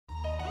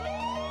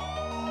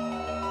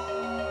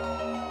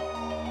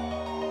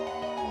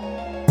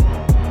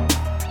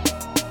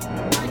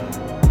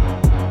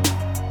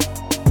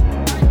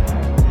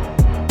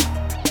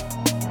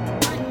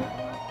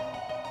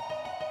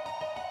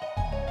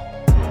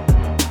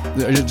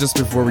just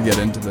before we get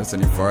into this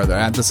any farther, I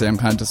have to say I'm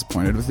kind of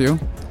disappointed with you.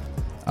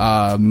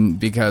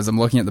 Because I'm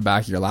looking at the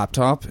back of your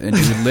laptop, and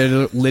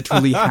you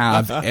literally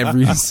have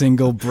every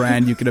single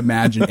brand you could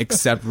imagine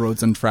except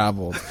Roads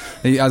Untraveled.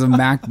 He has a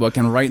MacBook,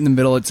 and right in the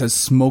middle it says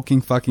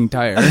 "Smoking Fucking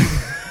Tire."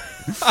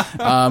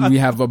 We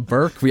have a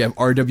Burke, we have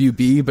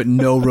RWB, but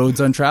no Roads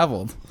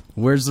Untraveled.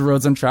 Where's the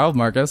Roads Untraveled,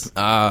 Marcus?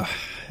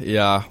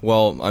 Yeah,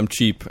 well, I'm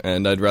cheap,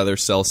 and I'd rather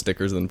sell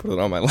stickers than put it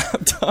on my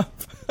laptop.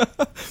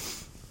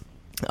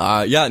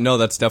 Yeah, no,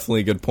 that's definitely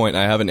a good point.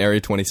 I have an Area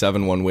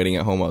 27 one waiting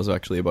at home I was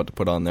actually about to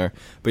put on there.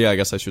 But yeah, I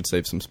guess I should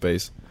save some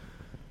space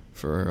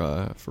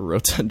for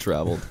Roads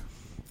Untraveled.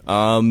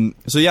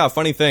 So yeah,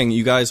 funny thing,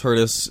 you guys heard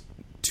us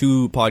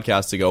 2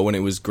 podcasts ago when it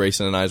was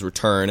Grayson and I's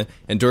return,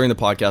 and during the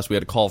podcast we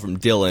had a call from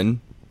Dylan.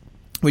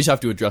 We just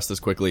have to address this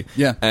quickly.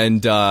 Yeah.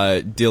 And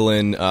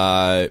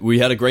Dylan, we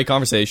had a great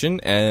conversation,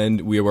 and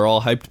we were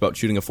all hyped about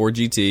shooting a Ford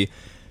GT.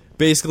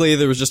 Basically,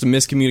 there was just a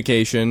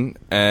miscommunication,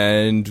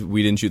 and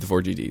we didn't shoot the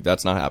Ford GT.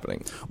 That's not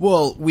happening.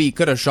 Well, we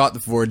could have shot the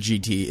Ford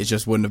GT. It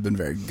just wouldn't have been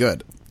very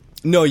good.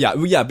 No,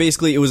 yeah.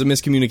 Basically, it was a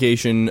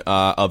miscommunication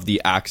of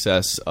the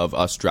access of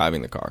us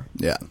driving the car.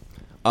 Yeah.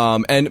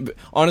 And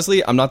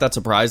honestly, I'm not that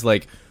surprised.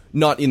 Like,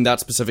 not in that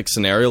specific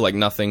scenario. Like,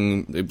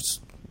 nothing. It was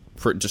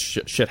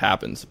just shit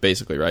happens,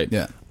 basically, right?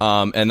 Yeah.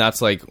 And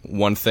that's like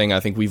one thing I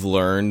think we've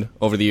learned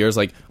over the years.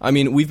 Like, I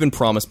mean, we've been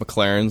promised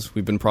McLarens,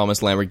 we've been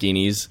promised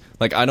Lamborghinis.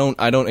 Like, I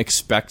don't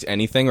expect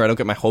anything, or I don't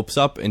get my hopes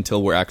up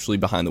until we're actually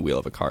behind the wheel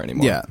of a car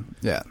anymore.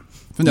 Yeah.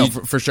 No,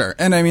 for sure.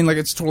 And I mean, like,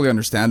 it's totally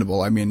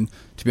understandable. I mean,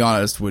 to be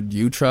honest, would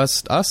you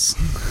trust us?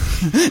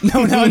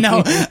 No.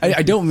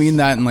 I don't mean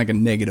that in like a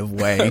negative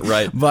way.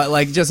 Right. But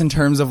like, just in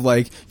terms of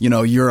like, you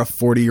know, you're a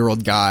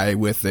 40-year-old guy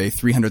with a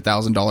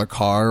 $300,000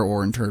 car,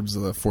 or in terms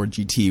of the Ford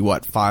GT,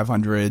 what,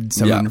 500,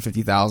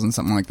 750,000,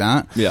 something like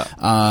that. Yeah.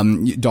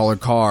 Dollar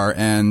car,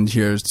 and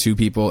here's 2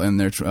 people in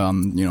their,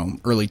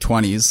 early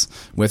 20s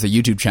with a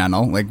YouTube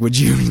channel. Like, would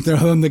you throw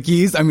them the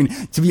keys? I mean,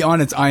 to be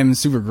honest, I am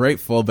super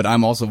grateful, but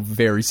I'm also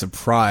very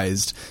surprised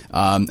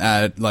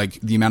at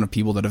like the amount of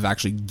people that have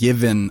actually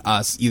given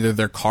us either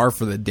their car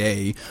for the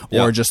day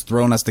or just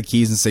thrown us the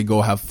keys and say,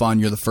 go have fun.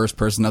 You're the first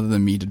person other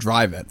than me to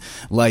drive it.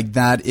 Like,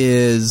 that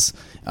is,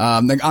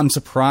 like, I'm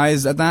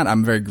surprised at that.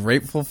 I'm very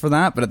grateful for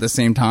that. But at the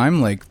same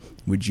time, like,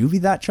 would you be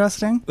that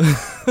trusting?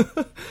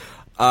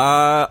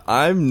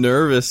 I'm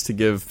nervous to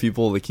give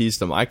people the keys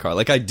to my car.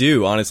 Like, I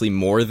do, honestly,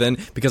 more than,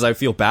 because I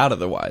feel bad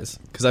otherwise.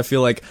 Because I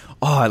feel like,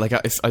 I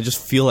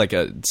just feel like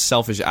a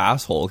selfish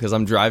asshole because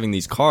I'm driving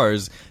these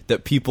cars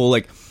that people,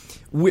 like,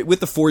 with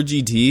the Ford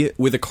GT,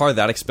 with a car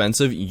that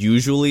expensive,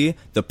 usually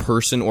the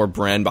person or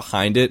brand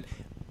behind it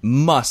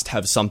must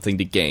have something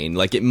to gain.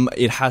 Like,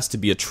 it has to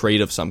be a trade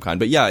of some kind.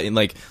 But yeah,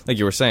 like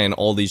you were saying,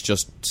 all these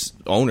just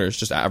owners,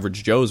 just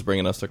average Joes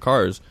bringing us their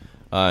cars.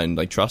 And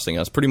like trusting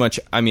us pretty much.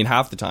 I mean,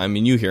 half the time, I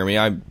mean, you hear me,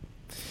 I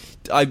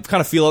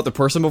kind of feel out the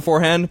person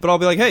beforehand, but I'll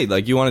be like, hey,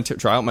 like, you want to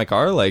try out my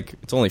car? Like,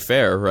 it's only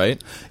fair,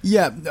 right?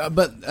 Yeah,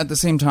 but at the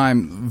same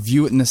time,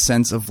 view it in the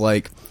sense of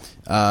like,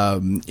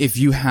 if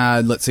you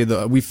had, let's say,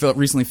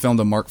 recently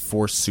filmed a Mark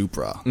IV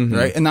Supra,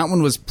 right? And that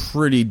one was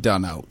pretty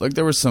done out. Like,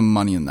 there was some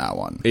money in that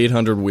one.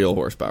 800 wheel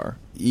horsepower.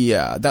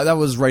 Yeah, that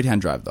was right-hand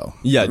drive, though.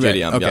 Yeah,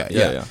 JDM. Right. Okay,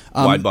 yeah.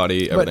 Wide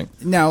body, everything.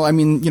 But now, I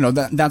mean, you know,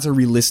 that's a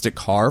realistic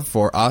car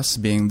for us,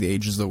 being the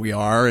ages that we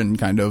are and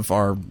kind of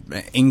our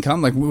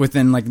income. Like,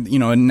 within, like, you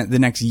know, in the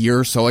next year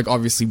or so, like,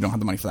 obviously we don't have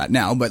the money for that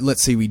now, but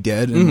let's say we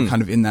did, and we're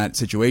kind of in that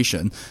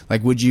situation.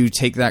 Like, would you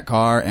take that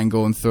car and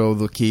go and throw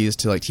the keys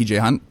to, like, TJ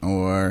Hunt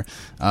or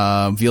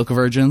Vehicle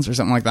Virgins or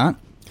something like that?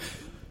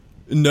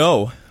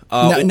 No.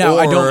 Now,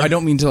 I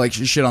don't mean to, like,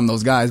 shit on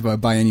those guys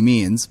by any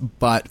means,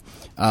 but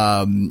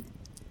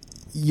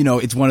you know,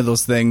 it's one of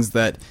those things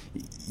that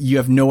you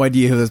have no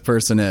idea who this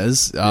person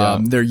is.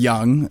 They're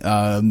young.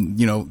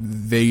 You know,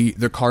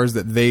 their cars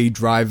that they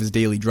drive as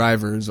daily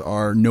drivers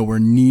are nowhere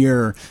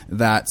near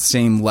that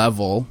same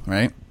level,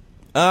 right?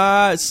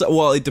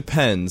 Well, it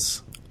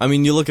depends. I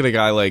mean, you look at a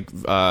guy like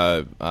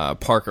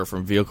Parker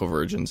from Vehicle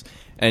Virgins,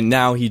 and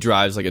now he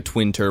drives like a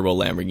twin-turbo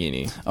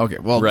Lamborghini. Okay,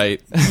 well...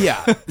 Right?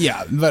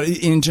 Yeah. But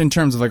in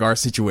terms of like our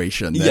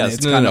situation... Yes,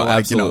 it's kind of like,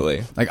 absolutely.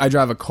 You know, like I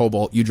drive a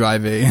Cobalt, you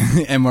drive a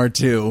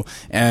MR2,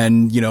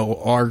 and, you know,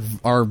 our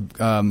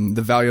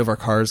the value of our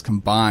cars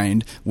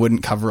combined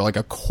wouldn't cover like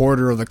a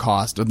quarter of the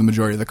cost of the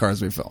majority of the cars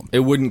we film.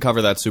 It wouldn't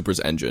cover that Supra's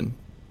engine.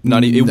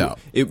 No.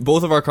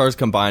 Both of our cars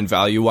combined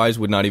value-wise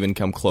would not even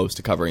come close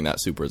to covering that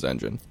Supra's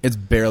engine. It's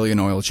barely an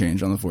oil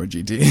change on the Ford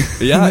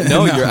GT. Yeah,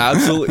 no, you're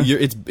absolutely...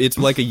 it's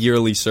like a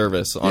yearly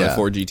service on a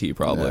Ford GT,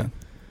 probably,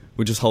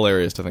 which is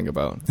hilarious to think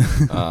about.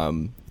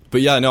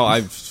 But yeah, no,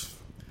 I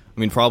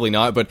mean, probably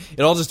not, but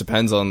it all just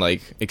depends on,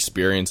 like,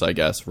 experience, I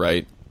guess,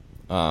 right?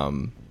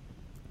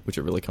 Which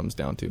it really comes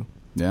down to.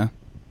 Yeah.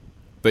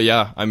 But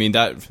yeah, I mean,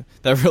 that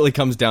really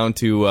comes down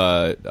to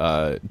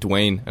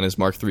Dwayne and his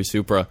Mark III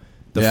Supra.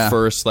 The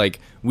first, like,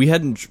 we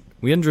hadn't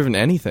driven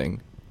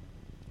anything.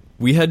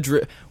 We had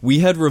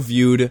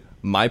reviewed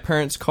my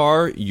parents'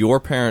 car, your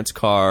parents'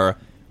 car,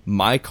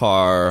 my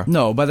car.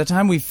 No, by the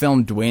time we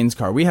filmed Dwayne's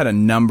car, we had a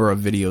number of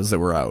videos that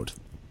were out.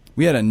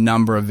 We had a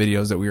number of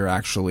videos that we were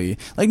actually,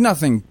 like,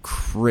 nothing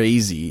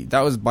crazy. That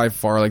was by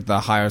far, like,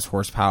 the highest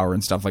horsepower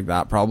and stuff like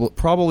that.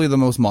 Probably the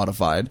most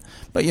modified.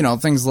 But, you know,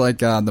 things like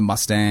the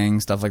Mustang,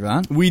 stuff like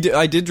that.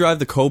 I did drive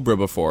the Cobra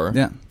before.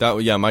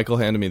 Yeah. Michael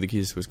handed me the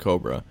keys to his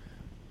Cobra.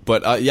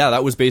 But, yeah,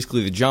 that was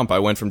basically the jump. I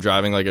went from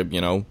driving, like,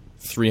 a,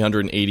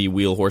 380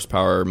 wheel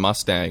horsepower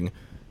Mustang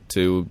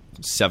to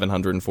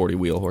 740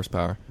 wheel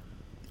horsepower.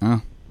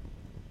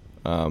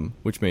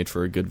 Which made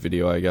for a good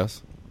video, I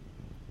guess.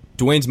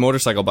 Dwayne's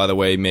motorcycle, by the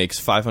way, makes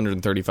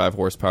 535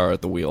 horsepower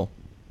at the wheel.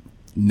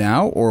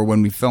 Now or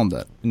when we filmed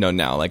it? No,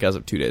 now, like as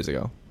of 2 days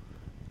ago.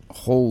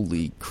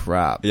 Holy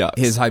crap. Yeah.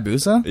 His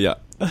Hayabusa? Yeah.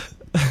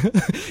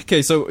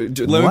 Okay, so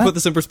let me put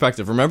this in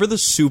perspective. Remember the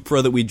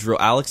Supra that we drove,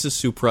 Alex's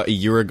Supra, a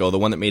year ago, the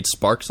one that made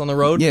sparks on the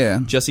road? Yeah.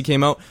 Jesse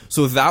came out.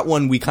 So that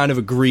one, we kind of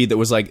agreed that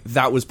was like,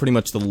 that was pretty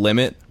much the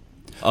limit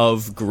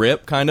of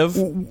grip, kind of.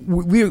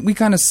 We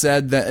kind of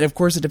said that, of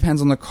course, it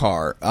depends on the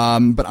car.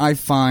 But I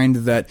find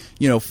that,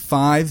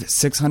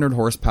 600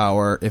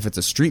 horsepower, if it's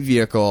a street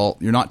vehicle,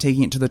 you're not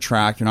taking it to the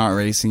track, you're not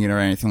racing it or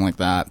anything like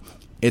that.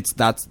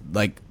 That's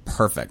like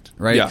perfect,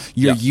 right? Yeah.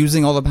 You're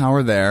using all the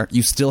power there.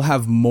 You still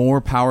have more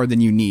power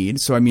than you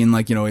need. So, I mean,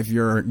 like, if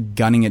you're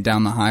gunning it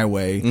down the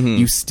highway,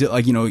 you still,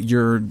 like,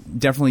 you're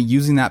definitely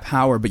using that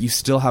power, but you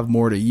still have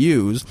more to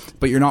use,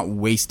 but you're not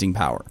wasting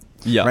power.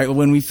 Yeah. Right.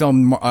 When we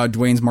filmed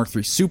Dwayne's Mark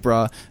III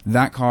Supra,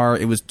 that car,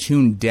 it was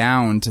tuned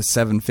down to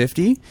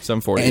 750.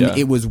 740, and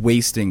it was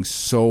wasting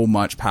so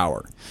much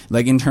power.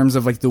 Like, in terms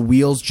of, like, the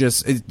wheels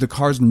the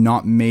car's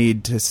not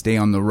made to stay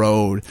on the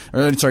road.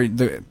 Or, sorry,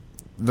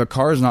 the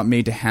car is not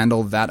made to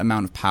handle that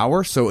amount of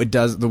power, so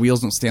the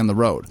wheels don't stay on the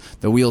road.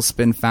 The wheels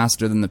spin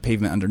faster than the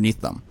pavement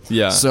underneath them.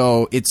 Yeah.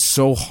 So it's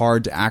so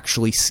hard to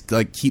actually,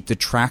 like, keep the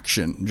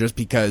traction just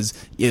because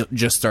it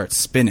just starts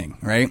spinning,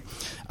 right?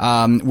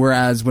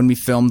 Whereas when we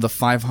filmed the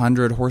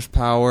 500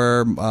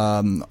 horsepower,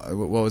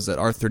 what was it,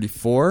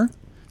 R34?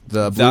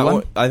 The blue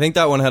one? I think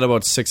that one had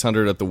about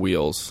 600 at the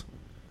wheels.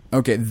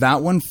 Okay,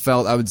 that one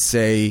felt, I would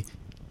say,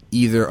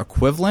 either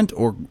equivalent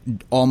or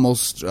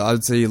almost, I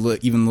would say,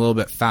 even a little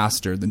bit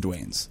faster than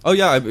Dwayne's. Oh,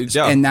 yeah.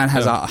 Yeah. And that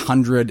has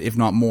 100, if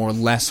not more,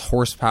 less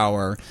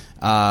horsepower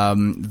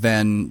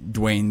than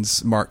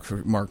Dwayne's Mark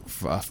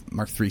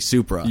III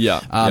Supra. Yeah,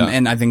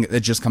 And I think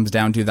it just comes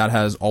down to that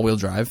has all-wheel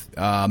drive.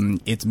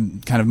 It's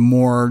kind of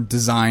more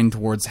designed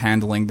towards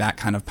handling that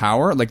kind of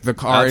power. Like, the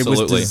car, it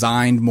was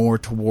designed more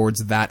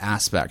towards that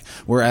aspect.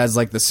 Whereas,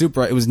 like, the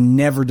Supra, it was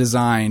never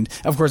designed.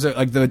 Of course,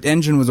 like, the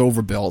engine was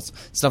overbuilt,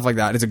 stuff like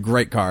that. It's a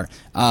great car.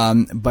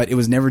 But it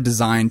was never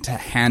designed to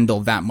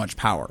handle that much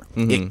power.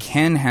 It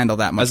can handle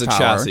that much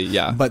power. As a chassis,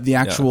 yeah. But the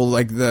actual,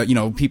 like, the,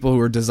 people who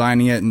are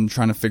designing it and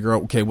trying to figure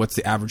out, okay, what's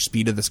the average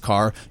speed of this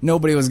car?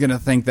 Nobody was going to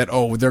think that,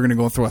 they're going to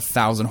go through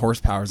 1,000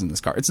 horsepowers in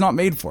this car. It's not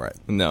made for it.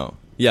 No.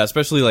 Yeah,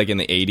 especially like in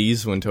the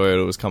 80s when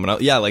Toyota was coming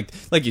out. Yeah, like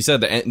you said,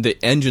 the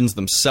engines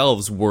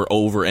themselves were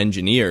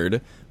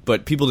over-engineered,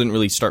 but people didn't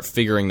really start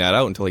figuring that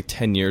out until like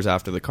 10 years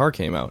after the car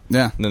came out.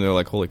 Yeah. And then they're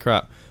like, holy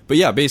crap. But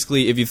yeah,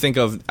 basically, if you think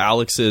of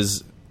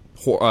Alex's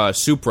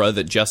Supra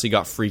that Jesse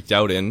got freaked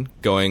out in,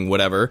 going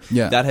whatever,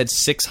 that had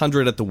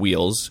 600 at the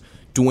wheels.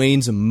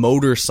 Dwayne's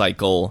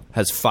motorcycle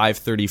has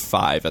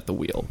 535 at the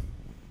wheel.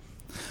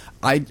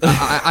 I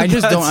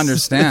just don't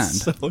understand.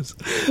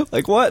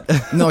 Like, what?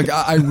 No, like,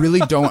 I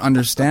really don't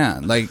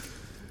understand. Like,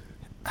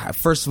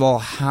 first of all,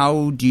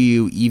 how do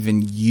you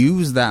even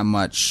use that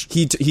much?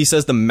 He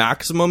says the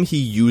maximum he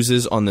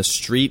uses on the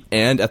street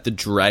and at the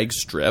drag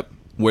strip,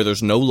 where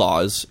there's no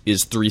laws,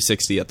 is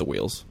 360 at the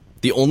wheels.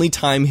 The only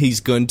time he's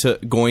going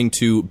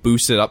to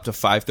boost it up to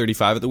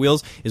 535 at the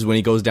wheels is when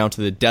he goes down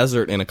to the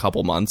desert in a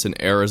couple months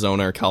in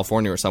Arizona or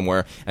California or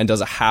somewhere and does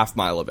a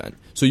half-mile event.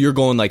 So you're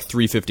going like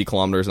 350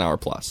 kilometers an hour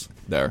plus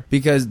there.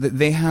 Because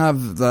they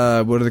have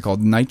the, what are they called?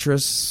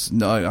 Nitrous?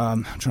 No,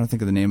 I'm trying to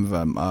think of the name of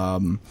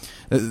them.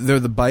 They're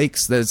the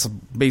bikes that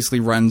basically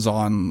runs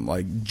on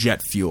like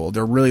jet fuel.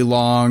 They're really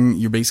long.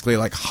 You're basically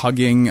like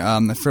hugging.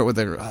 I forget what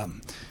they're...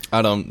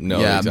 I don't know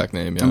the exact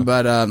name,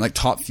 but like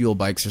Top Fuel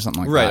bikes or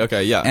something like that. Right,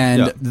 okay, yeah.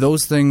 And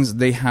those things,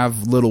 they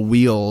have little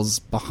wheels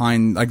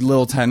behind, like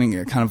little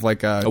tiny, kind of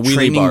like a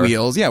training bar.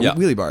 wheels. Yeah,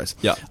 wheelie bars.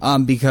 Yeah.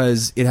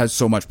 Because it has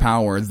so much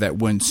power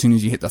that as soon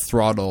as you hit the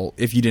throttle,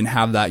 if you didn't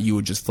have that, you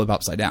would just flip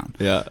upside down.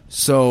 Yeah.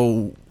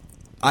 So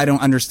I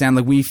don't understand.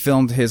 Like, we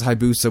filmed his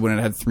Hayabusa when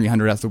it had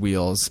 300 at the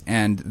wheels,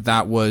 and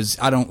that was,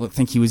 I don't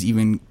think he was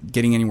even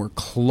getting anywhere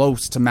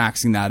close to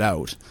maxing that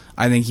out.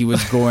 I think he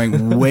was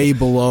going way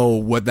below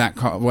what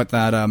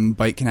that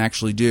bike can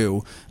actually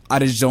do. I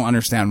just don't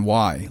understand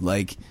why.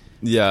 Like,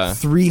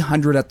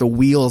 300 at the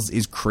wheels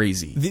is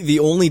crazy. The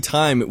only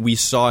time we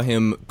saw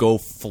him go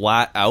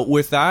flat out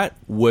with that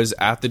was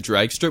at the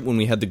drag strip when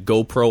we had the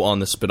GoPro on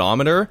the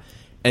speedometer,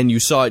 and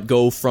you saw it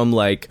go from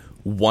like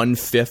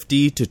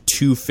 150 to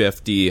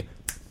 250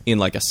 in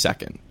like a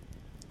second.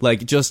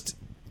 Like, just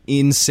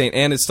insane.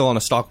 And it's still on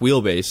a stock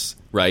wheelbase,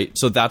 right?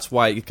 So that's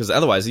why, because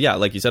otherwise,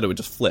 like you said, it would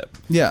just flip.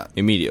 Yeah.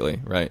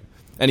 Immediately, right?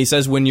 And he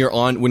says when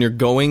you're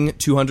going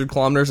 200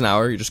 kilometers an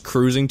hour, you're just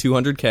cruising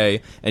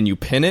 200K, and you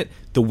pin it,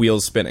 the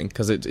wheel's spinning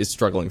because it's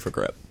struggling for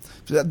grip.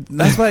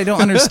 That's what I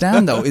don't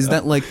understand, though, is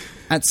that, like,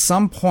 at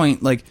some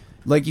point, like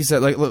you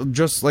said, like,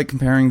 just like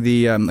comparing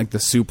the like the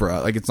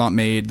Supra, like, it's not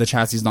made, the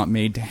chassis is not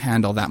made to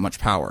handle that much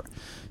power.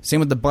 Same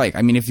with the bike.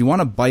 I mean, if you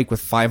want a bike with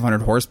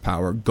 500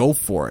 horsepower, go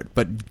for it,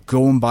 but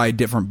go and buy a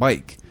different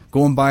bike.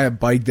 Go and buy a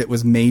bike that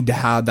was made to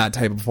have that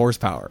type of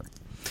horsepower.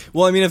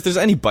 Well, I mean, if there's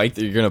any bike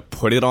that you're going to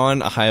put it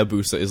on, a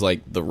Hayabusa is,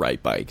 like, the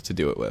right bike to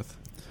do it with.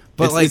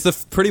 But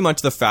it's pretty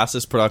much the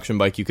fastest production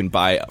bike you can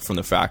buy from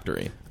the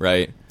factory,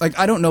 right? Like,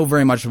 I don't know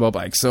very much about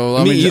bikes, so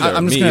I'm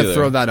just going to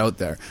throw that out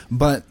there.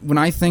 But when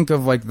I think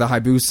of, like, the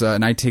Hayabusa,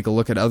 and I take a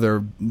look at other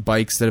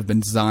bikes that have been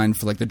designed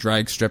for, like, the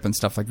drag strip and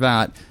stuff like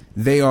that,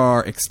 they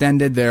are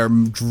extended, they're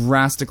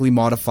drastically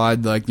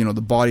modified, like, you know,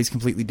 the body's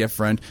completely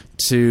different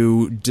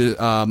to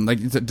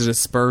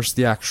disperse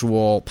the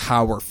actual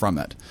power from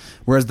it.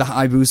 Whereas the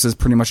Hayabusa is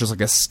pretty much just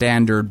like a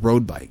standard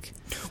road bike.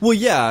 Well,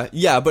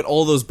 yeah, but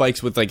all those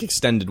bikes with, like,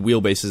 extended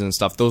wheelbases and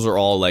stuff, those are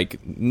all,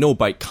 like, no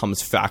bike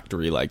comes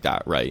factory like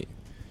that, right?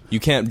 You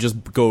can't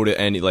just go to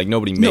any, like,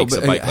 nobody makes a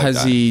bike like that.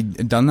 Has he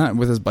done that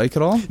with his bike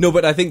at all? No,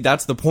 but I think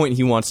that's the point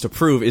he wants to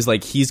prove, is,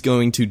 like, he's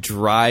going to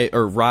ride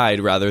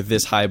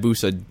this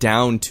Hayabusa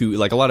down to,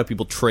 like, a lot of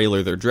people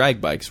trailer their drag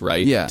bikes,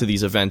 right? Yeah. To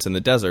these events in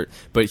the desert.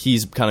 But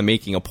he's kind of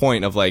making a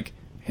point of, like,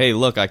 hey,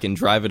 look, I can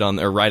drive it on,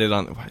 or ride it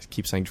on, I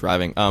keep saying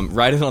driving,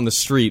 ride it on the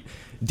street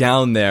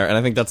down there, and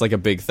I think that's, like, a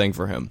big thing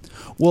for him.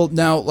 Well,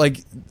 now,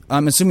 like,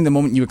 I'm assuming the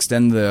moment you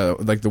extend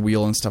the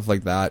wheel and stuff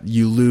like that,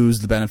 you lose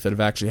the benefit of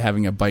actually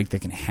having a bike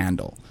that can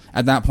handle.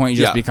 At that point,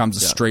 it just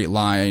becomes a straight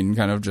line,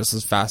 kind of just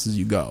as fast as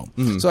you go.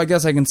 Mm-hmm. So I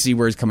guess I can see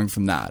where he's coming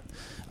from that.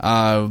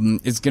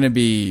 It's going to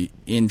be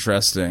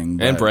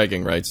interesting. And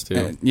bragging rights,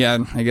 too. Yeah,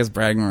 I guess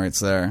bragging rights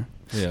there.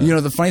 Yeah. You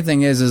know, the funny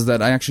thing is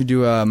that I actually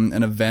do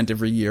an event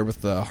every year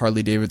with the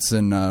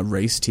Harley-Davidson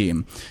race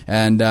team.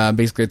 And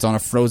basically it's on a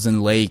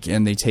frozen lake,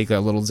 and they take a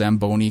little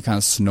Zamboni kind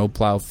of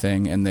snowplow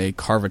thing, and they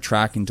carve a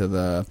track into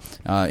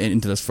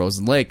this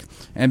frozen lake.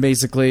 And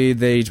basically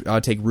they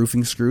take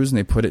roofing screws, and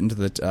they put it into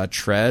the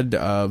tread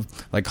of,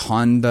 like,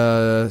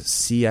 Honda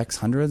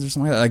CX-100s or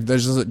something like that. Like,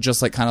 there's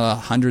just like kind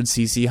of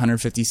 100cc,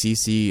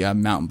 150cc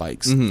mountain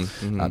bikes.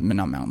 Mm-hmm, mm-hmm.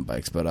 Not mountain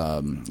bikes, but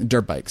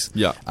dirt bikes.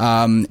 Yeah.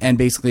 And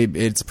basically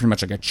it's pretty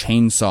much like a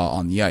chainsaw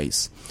on the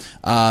ice.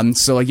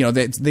 So, like, you know,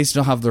 they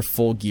still have their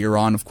full gear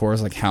on, of course,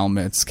 like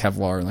helmets,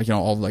 Kevlar, like, you know,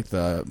 all, like,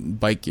 the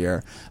bike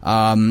gear.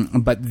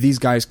 But these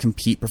guys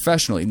compete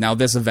professionally. Now,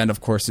 this event,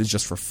 of course, is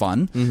just for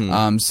fun.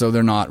 Mm-hmm. So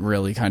they're not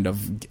really kind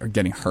of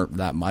getting hurt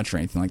that much or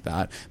anything like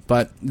that.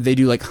 But they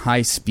do, like,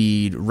 high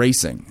speed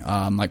racing,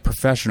 like,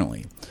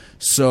 professionally.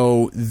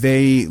 So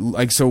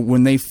so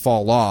when they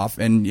fall off,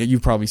 and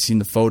you've probably seen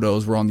the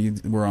photos,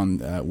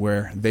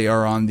 where they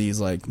are on these,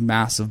 like,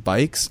 massive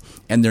bikes,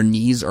 and their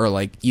knees are,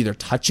 like, either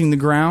touching the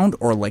ground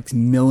or, like,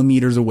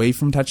 millimeters away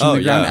from touching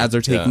the ground as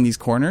they're taking these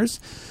corners.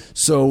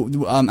 So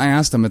I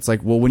asked them, it's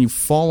like, well, when you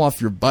fall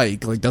off your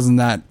bike, like, doesn't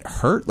that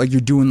hurt? Like,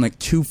 you're doing, like,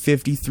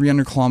 250,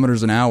 300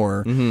 kilometers an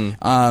hour,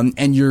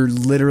 and you're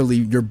literally,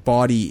 your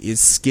body is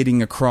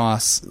skidding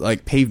across,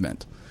 like,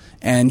 pavement.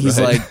 And he's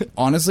like,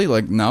 honestly,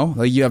 like, no,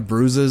 like, you have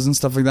bruises and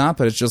stuff like that,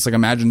 but it's just like,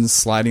 imagine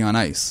sliding on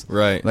ice.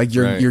 Right. Like,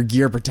 your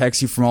gear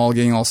protects you from all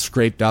getting all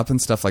scraped up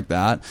and stuff like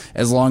that,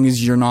 as long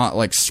as you're not,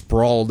 like,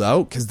 sprawled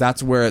out, because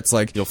that's where it's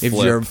like, if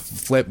you're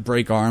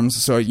break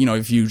arms. So, you know,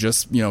 if you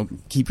just, you know,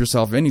 keep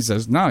yourself in, he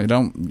says, no, you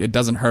don't, it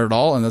doesn't hurt at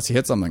all unless you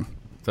hit something.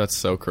 That's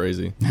so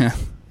crazy. Yeah.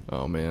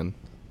 Oh, man.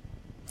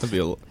 That'd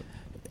be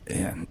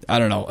yeah, I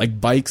don't know. Like,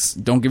 bikes,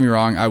 don't get me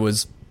wrong, I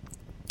was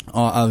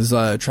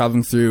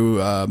traveling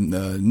through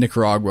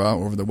Nicaragua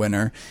over the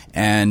winter,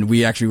 and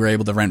we actually were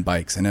able to rent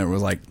bikes, and it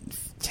was like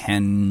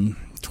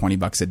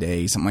 $10-20 a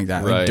day, something like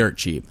that, like dirt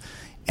cheap.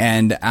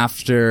 And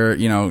after,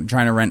 you know,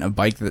 trying to rent a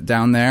bike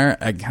down there,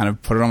 I kind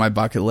of put it on my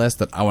bucket list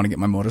that I want to get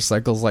my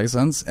motorcycle's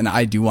license, and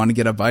I do want to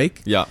get a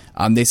bike. Yeah.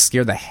 They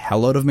scare the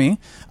hell out of me.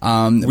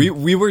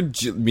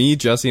 Me,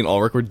 Jesse, and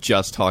Ulrich were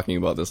just talking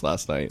about this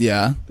last night.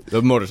 Yeah.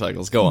 The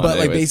motorcycles. Go on. But,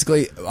 like,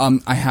 basically,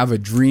 I have a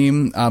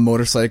dream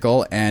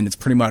motorcycle, and it's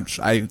pretty much,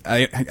 I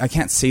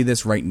can't say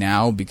this right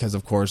now because,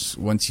 of course,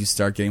 once you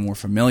start getting more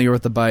familiar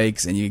with the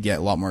bikes and you get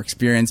a lot more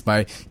experience,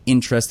 my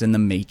interest in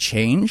them may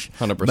change.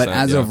 100%. But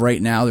as of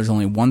right now, there's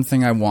only one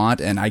thing I want,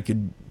 and I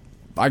could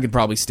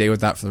probably stay with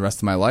that for the rest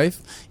of my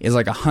life, is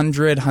like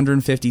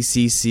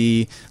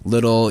 150cc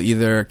little,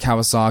 either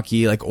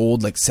Kawasaki, like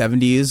old, like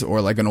 70s,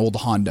 or like an old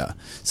Honda,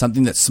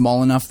 something that's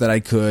small enough that I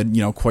could,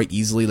 you know, quite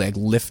easily, like,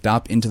 lift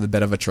up into the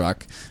bed of a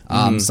truck,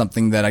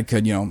 something that I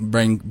could, you know,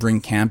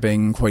 bring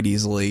camping quite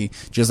easily,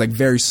 just like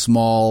very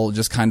small,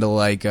 just kind of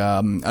like,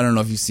 I don't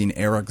know if you've seen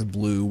Eric's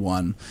blue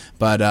one,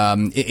 but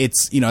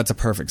it's, you know, it's a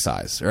perfect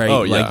size, right?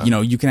 Oh, yeah. Like, you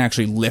know, you can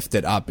actually lift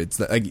it up. It's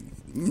like,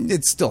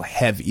 it's still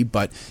heavy,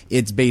 but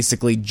it's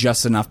basically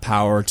just enough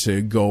power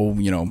to go,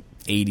 you know,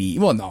 80.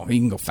 Well, no, you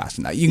can go faster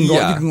than that. You can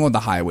go on the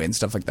highway and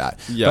stuff like that.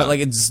 Yeah. But like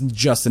it's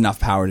just enough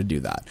power to do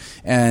that.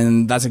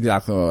 And that's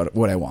exactly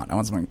what I want. I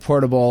want something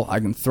portable. I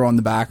can throw in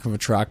the back of a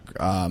truck,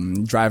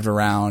 drive it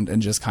around,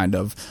 and just kind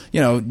of,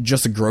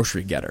 just a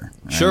grocery getter.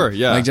 Right? Sure,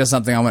 yeah. Like just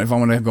something if I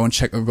want to go and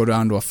check or go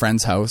down to a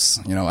friend's house,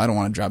 I don't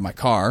want to drive my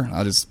car.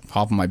 I'll just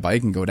hop on my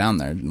bike and go down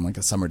there in like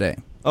a summer day.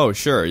 Oh,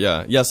 sure,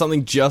 yeah. Yeah,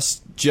 something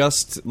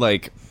just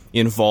like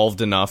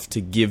involved enough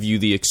to give you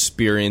the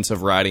experience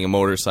of riding a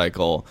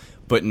motorcycle,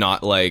 but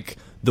not like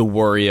the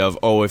worry of,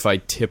 oh, if I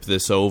tip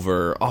this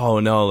over, oh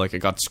no, like I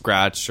got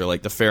scratched, or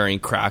like the fairing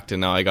cracked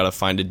and now I gotta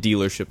find a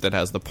dealership that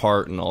has the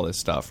part and all this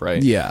stuff,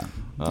 right? Yeah.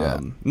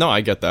 No,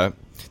 I get that.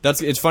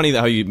 It's funny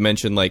that how you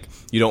mentioned like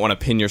you don't want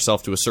to pin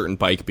yourself to a certain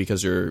bike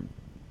because your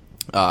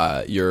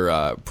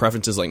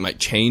preferences like might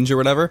change or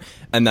whatever,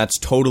 and that's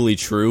totally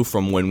true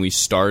from when we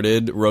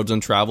started Roads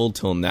Untraveled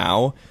till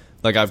now.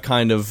 Like I've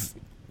kind of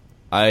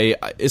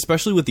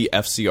especially with the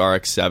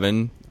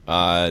FCRX7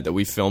 that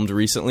we filmed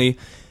recently,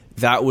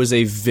 that was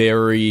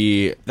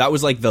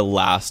like the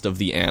last of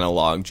the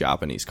analog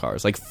Japanese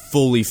cars, like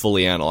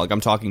fully analog. I'm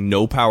talking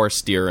no power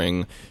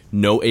steering,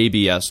 no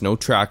ABS, no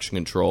traction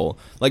control.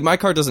 Like my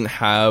car doesn't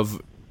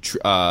have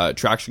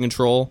traction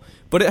control,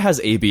 but it has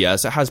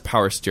ABS, it has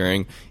power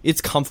steering. It's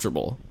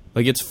comfortable.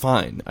 Like, it's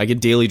fine. I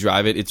could daily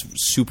drive it. It's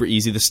super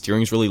easy. The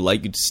steering's really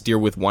light. You'd steer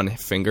with one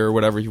finger or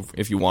whatever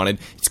if you wanted.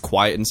 It's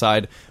quiet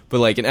inside. But,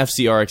 like, an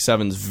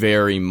FCRX7's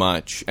very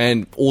much,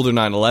 and older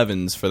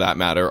 911s, for that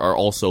matter, are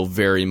also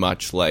very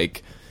much,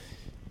 like,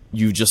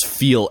 you just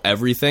feel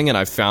everything. And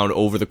I've found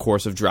over the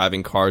course of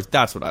driving cars,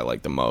 that's what I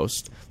like the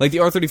most. Like, the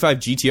R35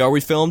 GTR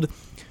we filmed,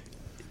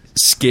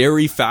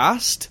 scary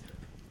fast,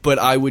 but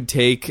I would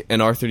take an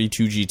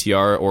R32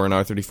 GTR or an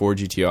R34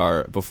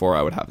 GTR before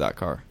I would have that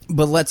car.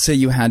 But let's say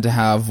you had to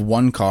have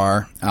one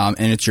car, and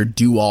it's your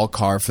do-all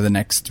car for the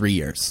next 3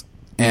 years,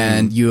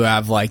 and you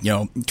have like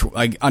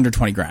like under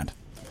 20 grand.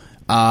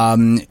 Are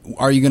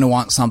you going to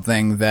want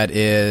something that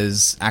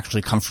is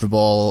actually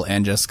comfortable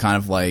and just kind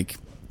of like,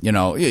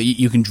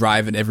 you can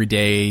drive it every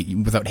day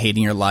without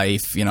hating your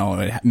life?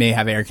 It may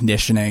have air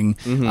conditioning,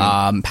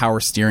 power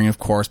steering, of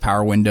course,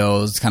 power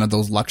windows, kind of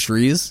those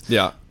luxuries.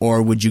 Yeah.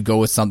 Or would you go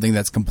with something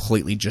that's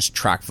completely just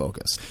track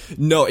focused?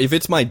 No, if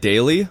it's my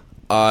daily,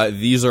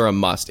 these are a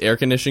must. Air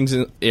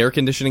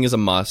conditioning is a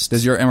must.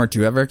 Does your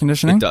MR2 have air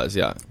conditioning? It does,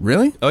 yeah.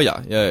 Really? Oh, yeah.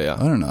 I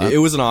don't know. It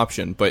was an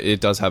option, but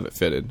it does have it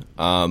fitted.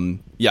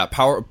 Yeah,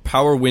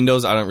 power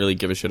windows, I don't really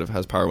give a shit if it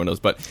has power windows,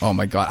 but... Oh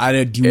my god,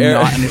 I do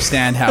not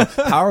understand how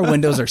power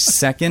windows are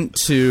second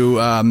to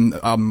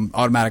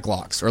automatic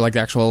locks, or like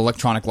actual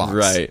electronic locks.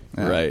 Right,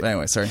 yeah. right. But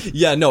anyway, sorry.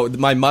 Yeah, no,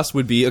 my must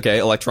would be,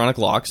 electronic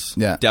locks.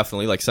 Yeah.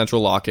 Definitely, like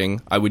central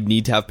locking. I would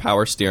need to have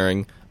power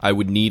steering. I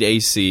would need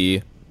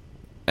AC.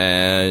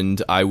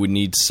 And I would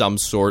need some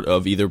sort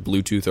of either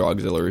Bluetooth or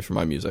auxiliary for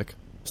my music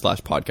 /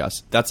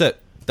 podcast. That's it.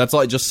 That's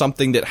all. Just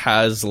something that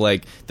has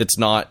like that's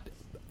not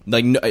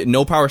like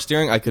no power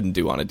steering. I couldn't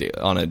do on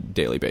a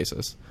daily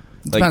basis.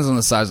 It depends on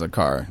the size of the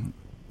car.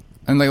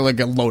 And like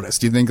a Lotus,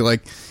 do you think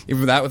like if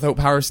that without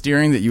power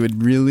steering that you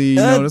would really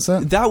notice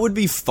it? That would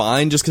be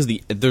fine, just because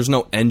there's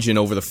no engine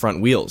over the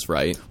front wheels,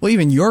 right? Well,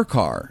 even your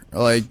car,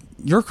 like.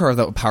 Your car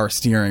without power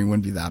steering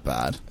wouldn't be that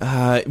bad.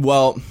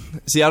 Well,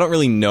 see, I don't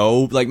really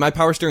know. Like, my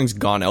power steering's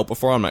gone out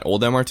before on my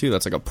old MR2.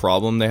 That's like a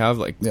problem they have,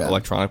 like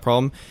electronic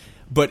problem.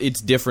 But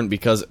it's different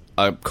because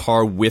a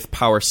car with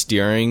power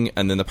steering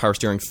and then the power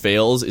steering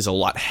fails is a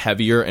lot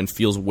heavier and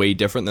feels way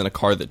different than a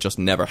car that just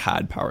never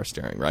had power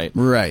steering, right?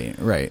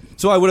 Right.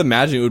 So I would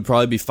imagine it would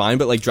probably be fine.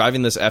 But like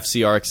driving this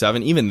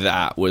FCRX7, even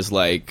that was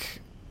like...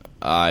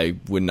 I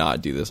would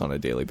not do this on a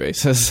daily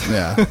basis.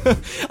 Yeah.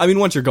 I mean,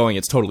 once you're going,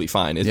 it's totally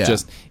fine. It's Yeah.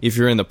 just if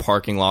you're in the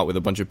parking lot with a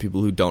bunch of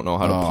people who don't know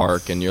how to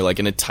park and you're like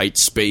in a tight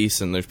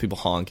space and there's people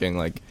honking,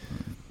 like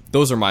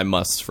those are my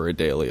musts for a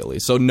daily at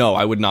least. So no,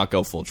 I would not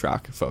go full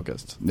track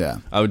focused. Yeah.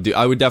 I would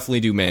definitely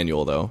do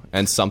manual though,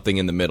 and something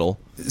in the middle.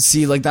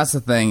 See, like that's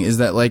the thing is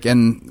that like,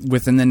 and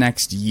within the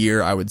next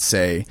year, I would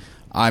say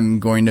I'm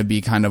going to be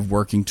kind of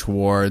working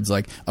towards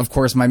like, of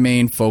course, my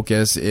main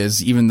focus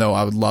is, even though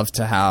I would love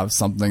to have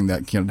something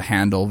that can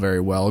handle very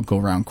well, go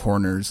around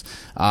corners,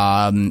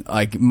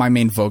 like my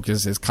main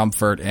focus is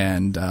comfort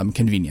and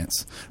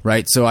convenience,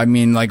 right? So I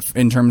mean, like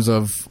in terms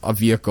of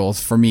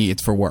vehicles, for me,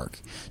 it's for work.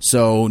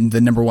 So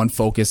the number one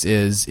focus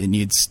is it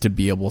needs to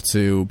be able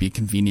to be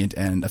convenient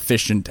and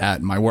efficient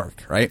at my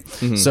work, right?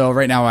 Mm-hmm. So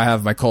right now I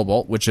have my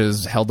Cobalt, which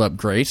is held up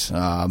great.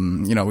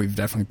 We've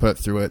definitely put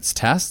it through its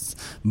tests,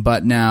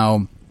 but now,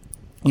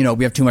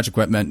 we have too much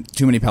equipment,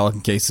 too many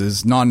Pelican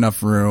cases, not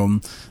enough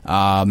room.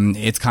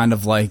 It's kind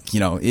of like,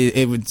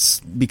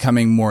 it's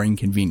becoming more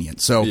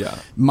inconvenient. So yeah.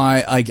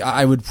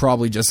 I would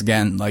probably just,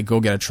 again, like go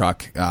get a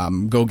truck,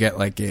 go get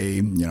like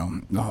a,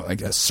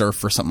 like a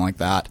Surf or something like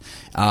that.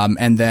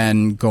 And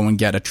then go and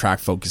get a track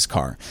focused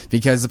car.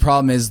 Because the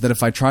problem is that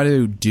if I try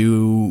to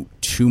do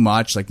too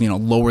much, like,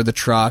 lower the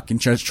truck and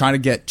just try to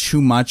get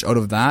too much out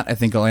of that, I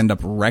think I'll end up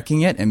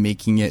wrecking it and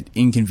making it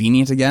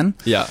inconvenient again.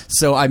 Yeah.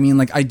 So, I mean,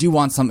 like, I do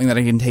want something that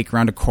I can take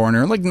around a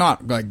corner, like,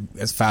 not like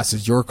as fast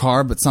as your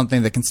car, but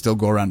something that can still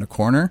go around a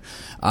corner.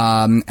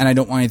 And I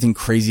don't want anything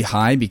crazy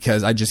high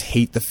because I just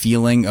hate the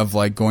feeling of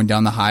like going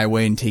down the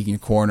highway and taking a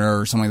corner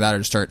or something like that,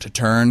 or start to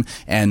turn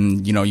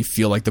and, you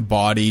feel like the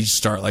body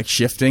start like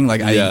shifting.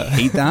 Like, I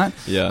hate that.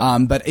 Yeah.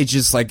 But it's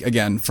just like,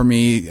 again, for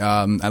me,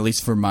 at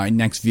least for my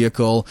next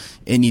vehicle,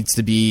 it needs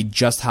to be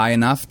just high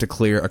enough to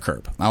clear a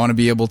curb. I want to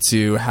be able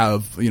to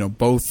have,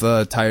 both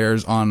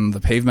tires on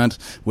the pavement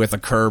with a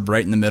curb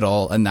right in the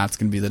middle, and that's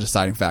going to be the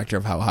deciding factor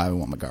of how high I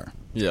want my car.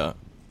 Yeah.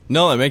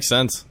 No, that makes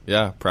sense.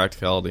 Yeah,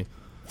 practicality.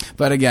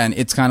 But again,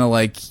 it's kind of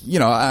like,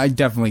 I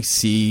definitely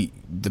see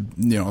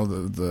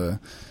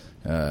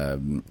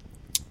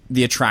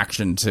the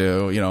attraction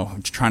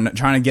to, trying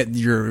to get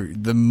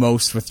the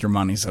most with your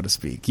money, so to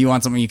speak. You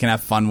want something you can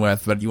have fun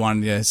with, but you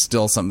want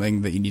still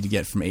something that you need to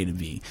get from A to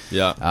B.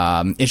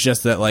 Yeah. It's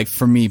just that, like,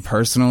 for me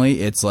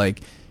personally, it's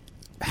like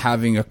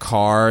having a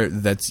car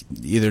that's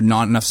either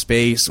not enough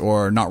space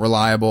or not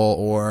reliable,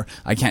 or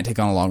I can't take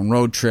on a long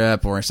road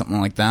trip or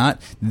something like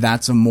that.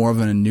 That's more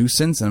of a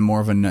nuisance and more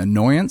of an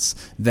annoyance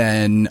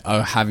than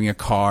having a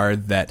car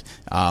that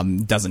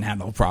doesn't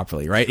handle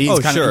properly, right?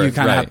 Sure. You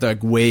kind of have to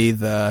like, weigh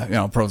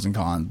the pros and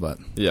cons, but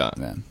yeah.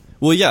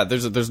 Well, yeah.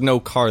 There's no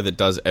car that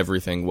does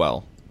everything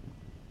well.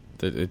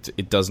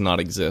 It does not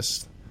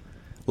exist.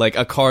 Like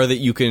a car that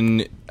you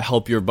can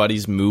help your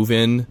buddies move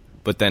in,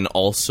 but then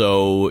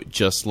also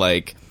just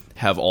like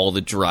have all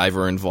the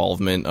driver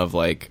involvement of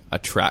like a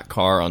track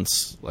car on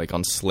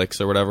slicks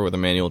or whatever with a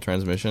manual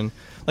transmission.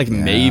 Like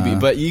maybe,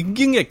 but you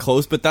can get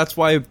close. But that's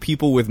why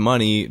people with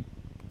money,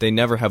 they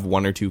never have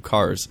one or two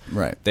cars.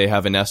 Right. They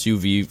have an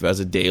SUV as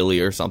a daily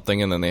or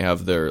something, and then they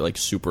have their like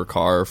super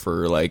car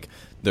for like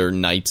their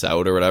nights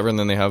out or whatever, and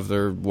then they have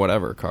their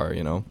whatever car,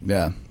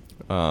 Yeah.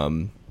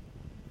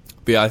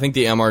 But yeah, I think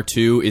the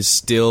MR2 is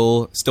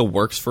still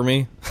works for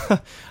me.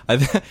 I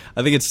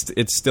think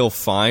it's still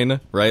fine,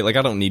 right? Like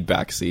I don't need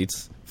back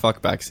seats.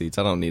 Fuck back seats.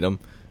 I don't need them,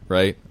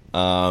 right?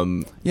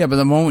 Yeah, but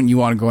the moment you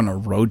want to go on a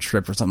road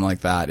trip or something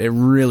like that, it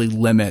really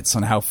limits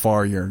on how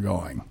far you're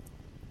going.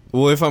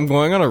 Well, if I'm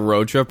going on a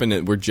road trip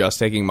and we're just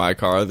taking my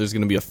car, there's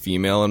going to be a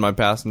female in my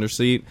passenger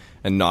seat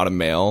and not a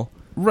male.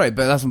 Right,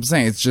 but that's what I'm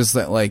saying. It's just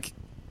that, like,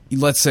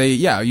 let's say,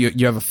 you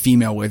have a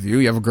female with you,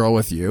 you have a girl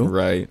with you.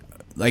 Right.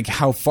 Like,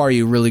 how far are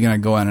you really going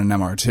to go on an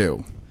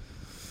MR2?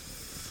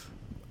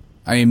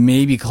 I mean,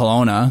 maybe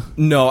Kelowna.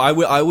 No,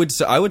 I would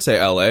say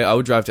LA. I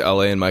would drive to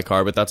LA in my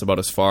car, but that's about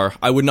as far.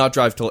 I would not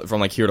drive from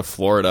like here to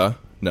Florida.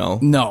 No.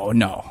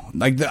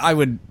 Like I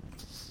would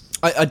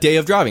a day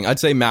of driving. I'd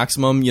say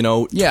maximum,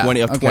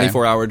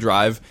 24-hour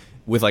drive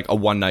with like a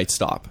one night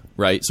stop.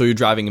 Right, so you're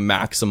driving a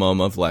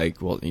maximum of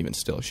like, well, even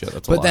still, shit.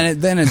 That's a lot.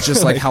 But then it's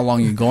just like how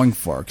long you're going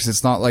for, because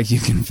it's not like you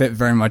can fit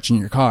very much in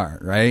your car,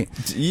 right?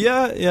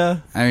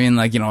 Yeah. I mean,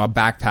 like, a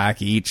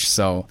backpack each.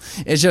 So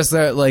it's just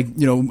that, like,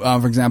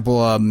 for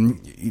example,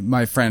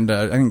 my friend,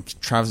 I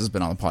think Travis has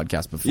been on the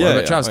podcast before,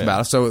 but Travis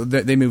Cabata, so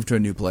they moved to a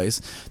new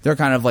place. They're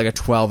kind of like a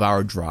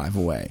 12-hour drive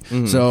away.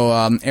 Mm-hmm.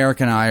 So Eric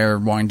and I are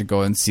wanting to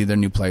go and see their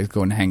new place,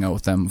 go and hang out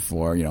with them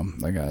for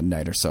like a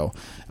night or so.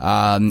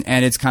 And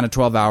it's kind of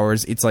 12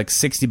 hours. It's like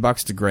 $60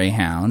 to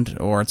Greyhound,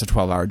 or it's a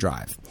 12-hour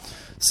drive.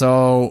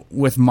 So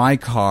with my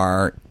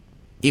car,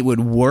 it would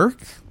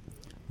work,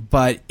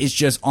 but it's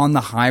just on the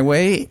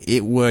highway,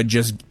 it would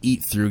just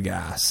eat through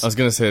gas. I was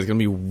gonna say it's gonna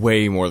be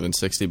way more than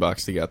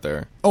 $60 to get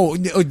there. Oh,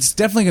 it's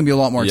definitely gonna be a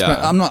lot more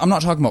expensive. I'm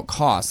not talking about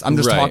costs. I'm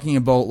just talking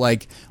about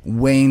like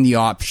weighing the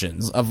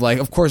options of like,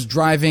 of course,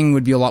 driving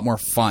would be a lot more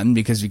fun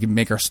because we could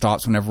make our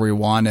stops whenever we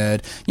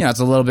wanted. It's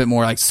a little bit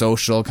more like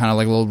social, kind of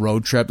like a little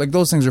road trip. Like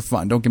those things are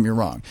fun. Don't get me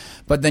wrong,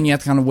 but then you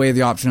have to kind of weigh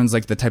the options,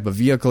 like the type of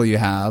vehicle you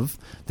have,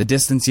 the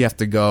distance you have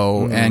to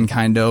go, and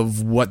kind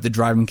of what the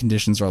driving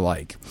conditions are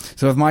like.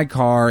 So with my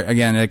car,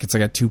 again, it's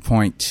like a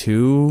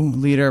 2.2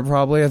 liter,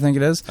 probably. I think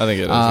it is. I think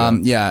it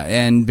is. Yeah,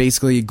 and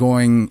basically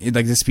going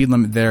like the speed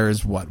limit there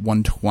is what,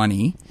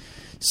 120.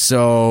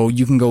 So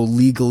you can go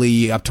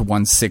legally up to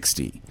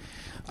 160.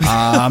 Well,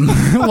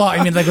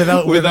 I mean, like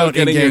without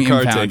getting your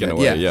car taken impounded.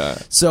 away. Yeah.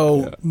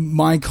 So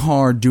my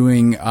car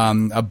doing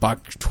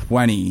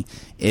 $120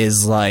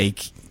 is like,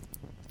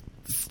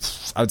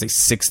 I would say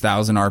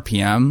 6,000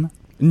 RPM.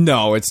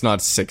 No, it's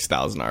not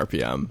 6,000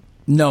 RPM.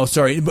 No,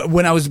 sorry. But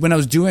when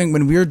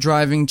we were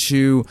driving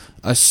to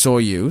a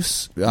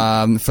Soyuz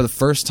for the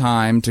first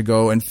time to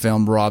go and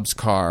film Rob's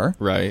car,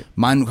 right?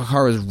 My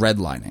car was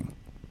redlining,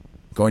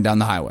 going down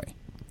the highway.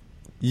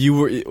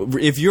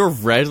 If you're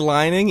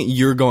redlining,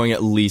 you're going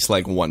at least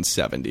like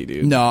 170,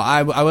 dude. No,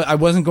 I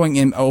wasn't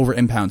going over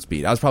impound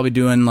speed. I was probably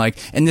doing like,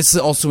 and this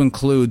also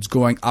includes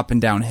going up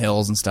and down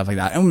hills and stuff like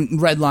that. And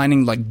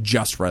redlining, like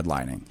just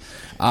redlining.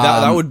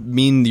 That would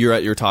mean you're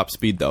at your top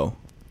speed though.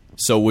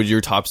 So would your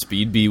top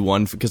speed be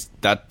one? Because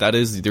that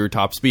is your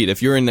top speed.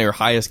 If you're in their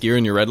highest gear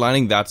and you're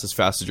redlining, that's as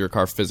fast as your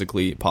car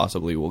physically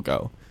possibly will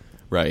go,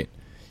 right?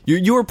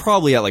 You were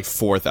probably at like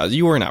 4,000.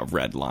 You weren't at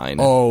red line.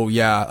 Oh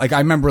yeah, like I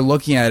remember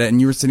looking at it,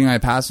 and you were sitting on my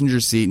passenger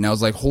seat, and I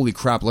was like, "Holy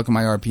crap! Look at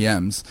my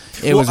RPMs."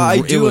 It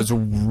was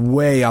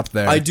way up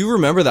there. I do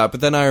remember that,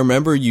 but then I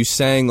remember you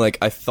saying like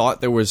I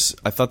thought there was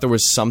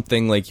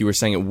something like you were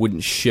saying it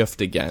wouldn't shift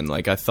again.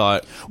 Like I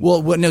thought.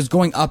 Well, when it was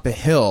going up a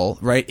hill,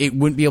 right, it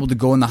wouldn't be able to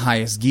go in the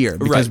highest gear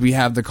because we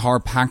have the car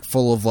packed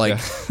full of like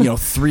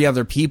 3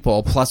 other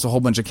people plus a whole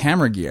bunch of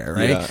camera gear,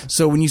 right? Yeah.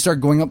 So when you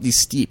start going up these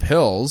steep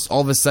hills,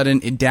 all of a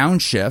sudden it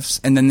downshifts.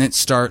 And then it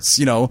starts,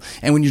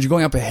 and when you're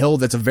going up a hill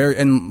that's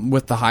and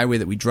with the highway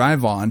that we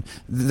drive on,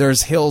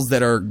 there's hills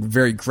that are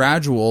very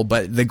gradual,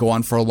 but they go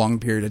on for a long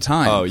period of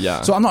time. Oh,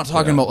 yeah. So I'm not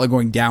talking about like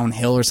going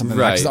downhill or something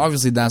like that, because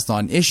obviously that's not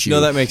an issue. No,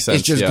 that makes sense.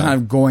 It's just kind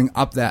of going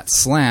up that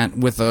slant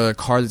with a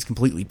car that's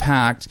completely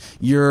packed.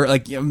 You're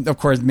like, of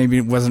course, maybe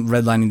it wasn't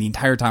redlining the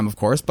entire time, of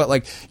course, but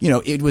like,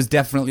 it was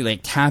definitely like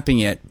tapping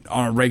it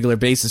on a regular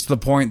basis to the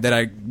point that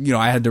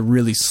I had to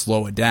really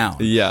slow it down.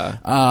 Yeah.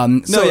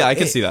 I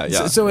can see that.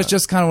 Yeah. So it's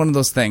just kind of one of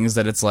those things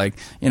that it's like,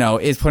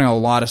 it's putting a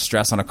lot of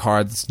stress on a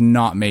car that's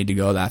not made to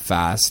go that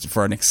fast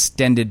for an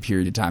extended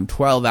period of time.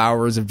 12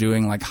 hours of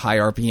doing like high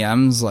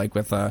RPMs, like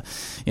with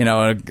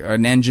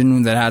an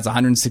engine that has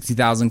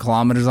 160,000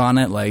 kilometers on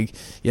it. Like,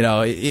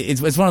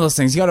 it's one of those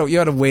things. You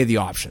gotta weigh the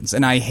options,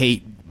 and I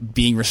hate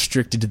being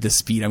restricted to the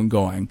speed I'm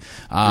going,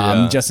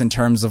 just in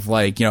terms of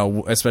like,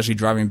 especially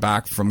driving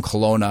back from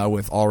Kelowna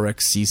with Ulrich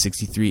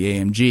C63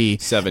 AMG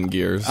 7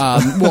 gears.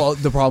 Well,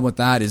 the problem with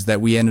that is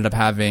that we ended up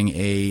having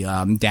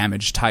a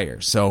damaged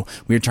tire. So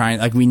we were trying,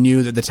 like, we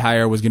knew that the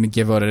tire was going to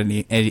give out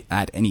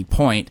at any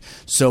point.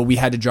 So we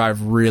had to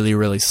drive really,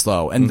 really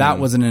slow. And that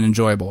wasn't an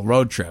enjoyable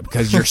road trip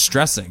because you're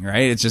stressing,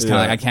 right? It's just kind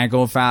of like, I can't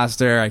go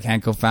faster,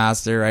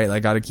 right?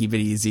 Like, got to keep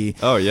it easy.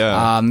 Oh,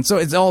 yeah. So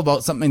it's all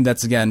about something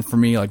that's, again, for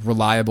me, like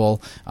reliable,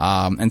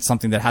 and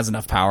something that has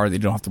enough power that you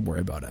don't have to worry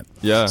about it.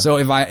 Yeah. So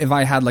if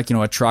I had like,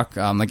 a truck,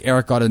 like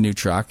Eric got a new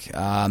truck,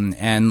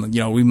 and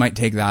we might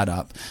take that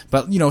up.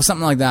 But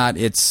something like that,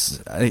 it's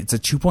a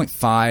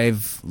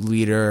 2.5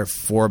 liter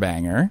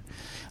 4-banger.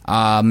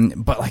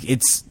 But like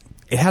it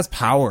has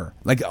power.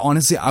 Like,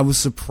 honestly, I was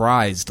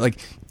surprised. Like,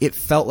 it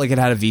felt like it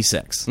had a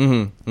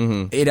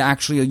V6. It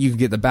actually, you could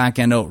get the back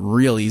end out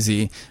real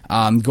easy.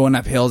 Going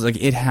up hills, like,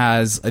 it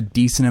has a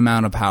decent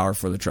amount of power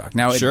for the truck.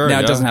 Now, it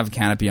doesn't have a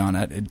canopy on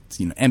it.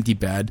 It's, empty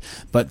bed.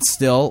 But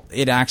still,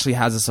 it actually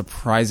has a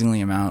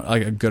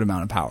a good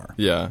amount of power.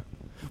 Yeah.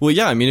 Well,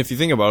 yeah, I mean, if you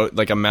think about it,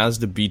 like a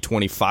Mazda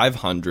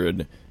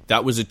B2500,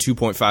 that was a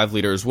 2.5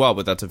 liter as well,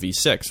 but that's a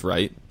V6,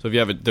 right? So if you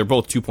have it, they're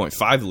both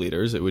 2.5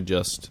 liters, it would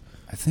just...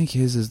 I think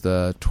his is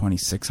the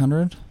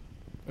 2600.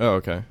 Oh,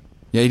 okay.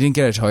 Yeah, he didn't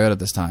get a Toyota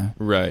this time.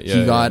 Right, yeah.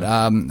 He got,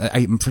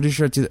 I'm pretty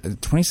sure it's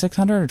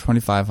 2600 or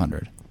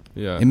 2500.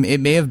 Yeah. It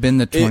may have been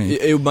the 20.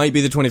 It might be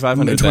the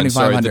 2500 The then.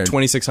 Sorry, 2500. the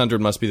 2600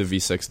 must be the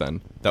V6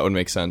 then. That would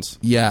make sense.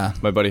 Yeah.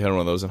 My buddy had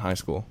one of those in high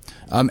school.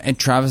 And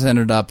Travis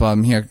ended up,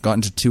 he got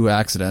into 2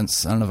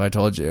 accidents. I don't know if I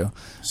told you.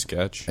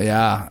 Sketch.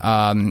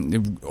 Yeah.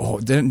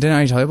 Didn't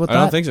I tell you about that?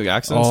 I don't think so.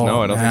 Accidents?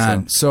 No, I don't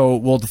think so.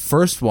 So, the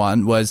first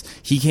one was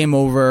he came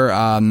over,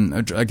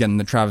 again,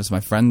 the Travis, my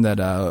friend that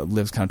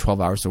lives kind of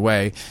 12 hours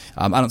away.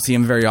 I don't see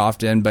him very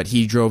often, but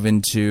he drove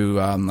into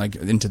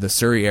the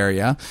Surrey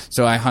area.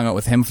 So I hung out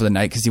with him for the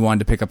night because he wanted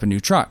to pick up a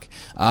new truck.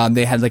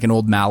 They had like an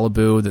old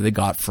Malibu that they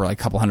got for like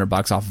a couple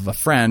 $100 off of a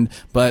friend,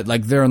 but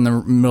like they're in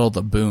the middle of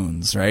the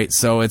boons, right?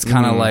 So it's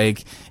kind of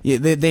like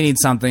they need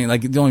something.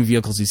 Like the only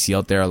vehicles you see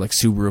out there are like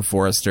Subaru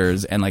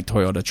Foresters and like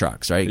Toyota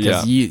trucks, right?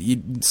 Because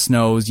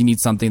snows, you need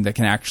something that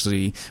can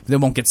actually, they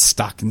won't get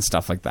stuck and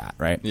stuff like that,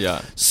 right?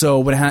 Yeah. So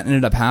what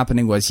ended up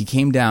happening was he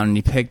came down and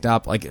he picked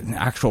up like an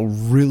actual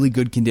really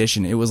good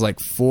condition. It was like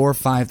 $4,000 or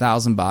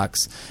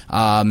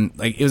 $5,000.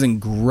 Like it was in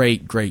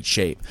great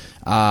shape.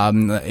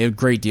 A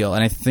great deal.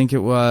 And I think it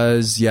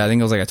was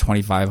like a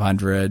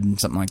 2500,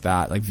 something like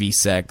that, like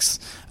V6.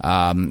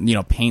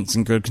 Paint's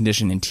in good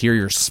condition,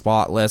 interior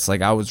spotless.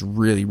 Like I was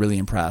really, really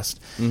impressed.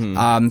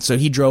 So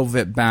he drove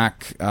it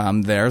back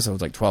there, so it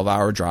was like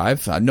 12-hour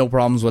drive, no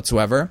problems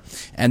whatsoever.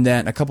 And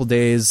then a couple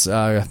days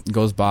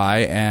goes by,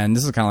 and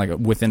this is kind of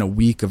like within a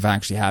week of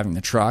actually having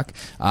the truck.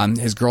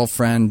 His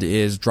girlfriend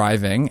is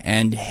driving,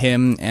 and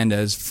him and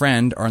his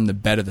friend are in the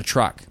bed of the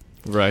truck.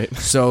 Right.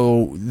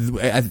 So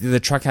the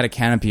truck had a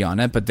canopy on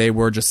it, but they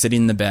were just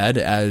sitting in the bed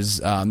as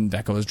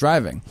Becca was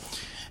driving.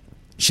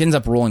 She ends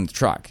up rolling the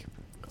truck.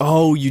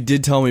 Oh, you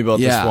did tell me about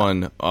this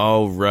one.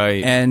 Oh,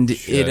 right. And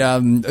Shit.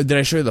 Did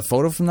I show you the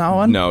photo from that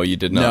one? No, you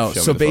did not. No.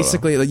 Show So me the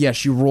basically, photo.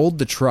 she rolled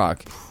the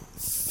truck.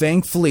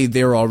 Thankfully,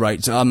 they were all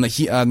right. So,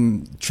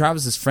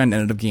 Travis's friend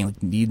ended up getting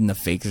like need in the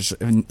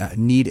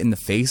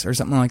face or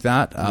something like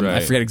that. Right. I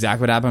forget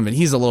exactly what happened, but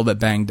he's a little bit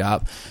banged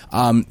up.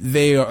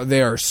 They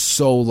are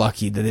so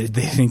lucky that they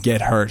didn't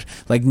get hurt.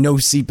 Like no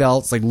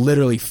seatbelts, like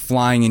literally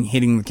flying and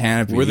hitting the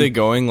canopy. Were they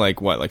going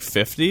like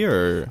 50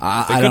 or? They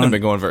couldn't have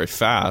been going very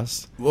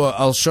fast. Well,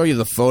 I'll show you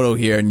the photo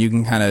here, and you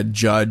can kind of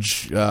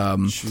judge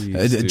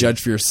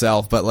for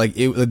yourself. But like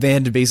they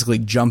had to basically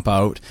jump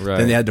out, right.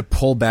 Then they had to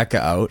pull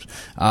Becca out.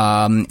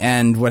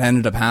 And what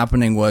ended up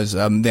happening was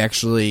they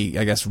actually,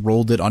 I guess,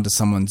 rolled it onto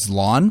someone's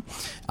lawn.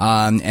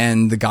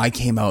 And the guy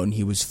came out and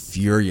he was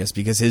furious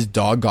because his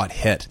dog got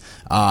hit,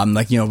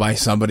 by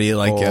somebody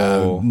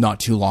not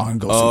too long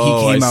ago. So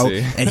he came out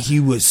and he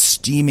was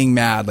steaming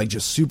mad, like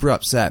just super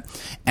upset.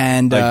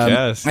 And I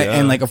guess, yeah.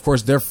 and of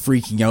course they're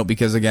freaking out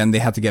because again they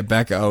have to get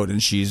Becca out,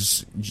 and she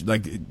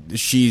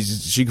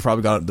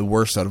probably got the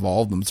worst out of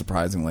all of them,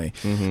 surprisingly.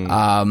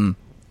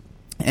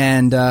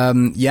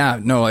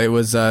 It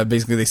was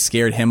basically they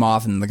scared him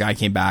off, and the guy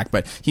came back,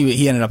 but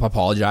he ended up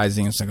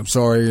apologizing. It's like, I'm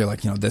sorry,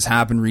 this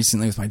happened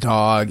recently with my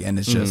dog, and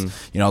it's just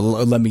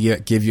let me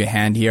give you a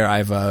hand here. I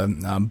have a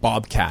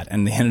bobcat,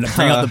 and they ended up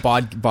bringing out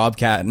the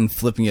bobcat and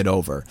flipping it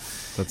over.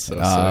 That's so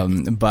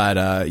sick.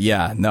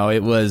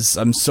 It was.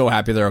 I'm so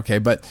happy they're okay.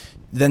 But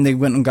then they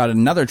went and got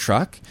another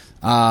truck.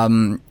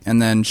 And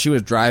then she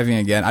was driving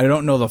again. I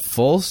don't know the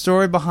full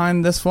story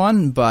behind this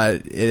one,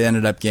 but it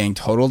ended up getting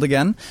totaled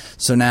again.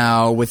 So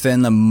now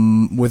within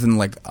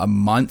like a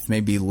month,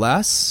 maybe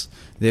less,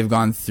 they've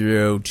gone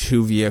through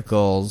 2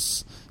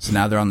 vehicles. So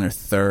now they're on their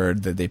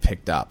 3rd that they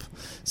picked up.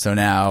 So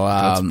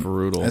now, that's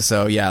brutal.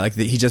 So yeah,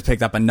 he just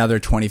picked up another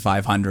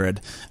 2,500.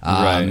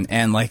 Right.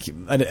 And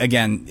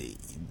again,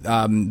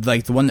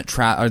 the one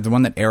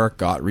that Eric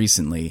got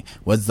recently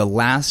was the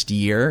last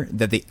year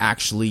that they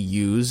actually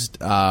used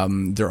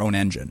their own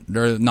engine.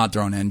 Or not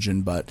their own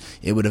engine, but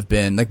it would have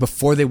been like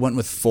before they went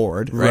with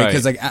Ford, right?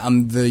 Because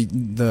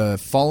the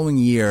following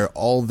year,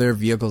 all their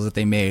vehicles that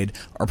they made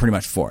are pretty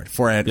much Ford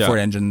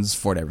engines,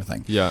 Ford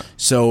everything. Yeah.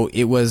 So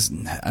it was.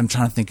 I'm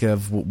trying to think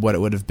of what it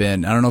would have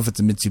been. I don't know if it's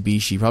a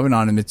Mitsubishi. Probably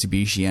not a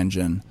Mitsubishi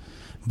engine.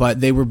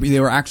 But they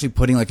were actually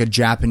putting like a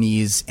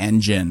Japanese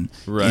engine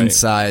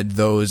inside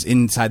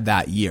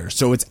that year,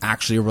 so it's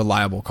actually a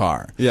reliable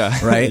car.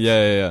 Yeah, right.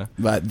 yeah.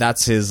 But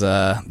that's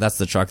that's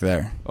the truck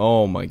there.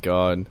 Oh my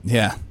god.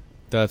 Yeah,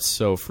 that's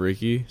so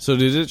freaky. So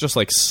did it just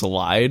like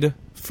slide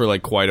for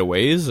like quite a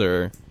ways,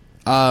 or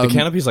the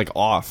canopy's like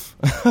off?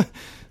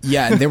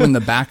 Yeah, and they were in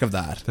the back of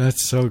that.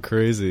 That's so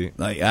crazy.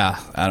 I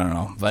don't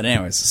know, but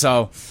anyways,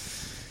 so.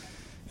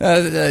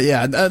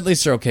 At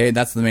least they're okay.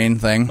 That's the main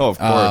thing. Oh, of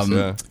course,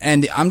 yeah.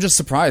 And I'm just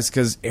surprised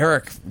because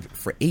Eric,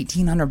 for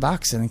 $1,800,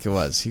 I think it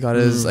was, he got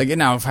his it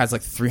now has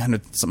like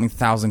 300-something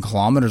thousand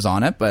kilometers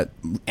on it, but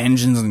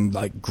engine's in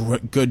like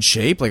good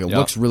shape. Like it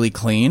looks really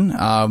clean.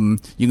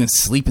 You can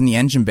sleep in the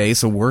engine bay,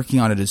 so working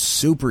on it is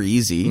super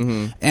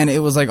easy. And it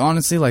was like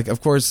honestly, like of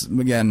course,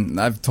 again,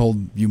 I've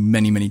told you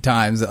many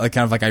times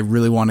that I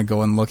really want to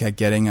go and look at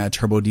getting a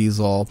turbo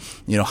diesel,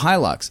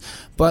 Hilux.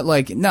 But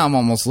like now I'm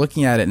almost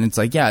looking at it and it's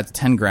like, yeah, it's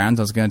 $10,000.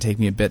 It's going to take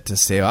me a bit to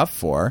save up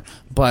for,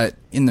 but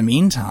in the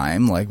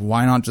meantime, like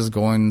why not just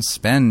go and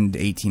spend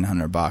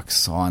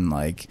 $1,800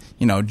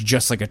 on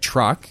just like a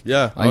truck?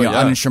 Yeah,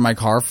 uninsure my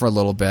car for a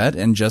little bit,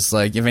 and just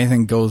like if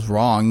anything goes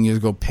wrong, you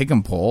just go pick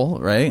and pull,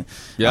 right?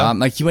 Yeah.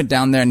 He went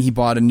down there and he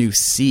bought a new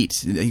seat.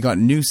 He got a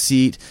new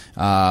seat,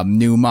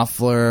 new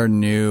muffler,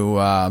 new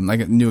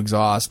new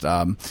exhaust,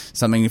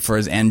 something for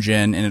his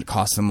engine, and it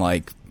cost him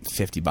like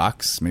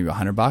 $50, maybe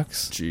 $100.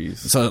 Jeez.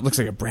 So it looks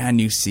like a brand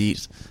new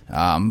seat.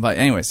 But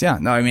anyways, yeah.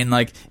 No, I mean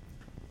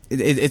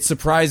it's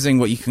surprising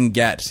what you can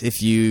get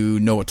if you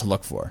know what to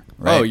look for.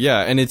 Right? Oh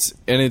yeah, and it's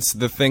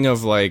the thing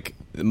of like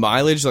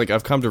mileage. Like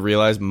I've come to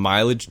realize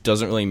mileage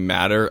doesn't really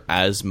matter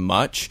as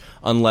much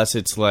unless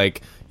it's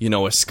like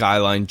a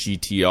Skyline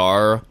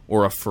GTR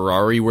or a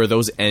Ferrari, where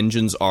those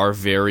engines are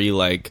very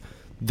like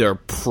their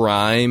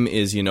prime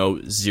is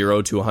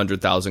 0 to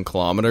 100,000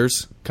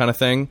 kilometers kind of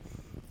thing.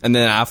 And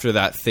then after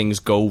that, things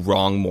go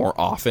wrong more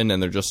often,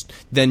 and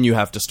then you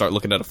have to start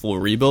looking at a full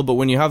rebuild. But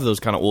when you have those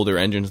kind of older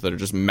engines that are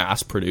just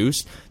mass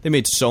produced, they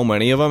made so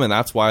many of them, and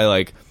that's why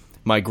like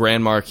my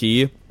Grand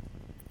Marquis,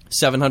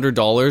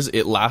 $700,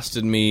 it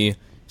lasted me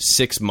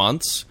 6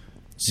 months,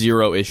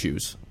 0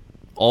 issues.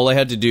 All I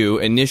had to do,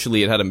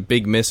 initially it had a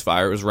big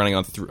misfire. It was running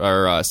on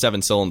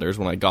 7 cylinders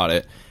when I got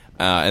it.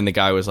 And the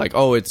guy was like,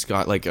 "Oh, it's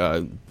got like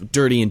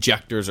dirty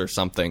injectors or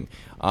something."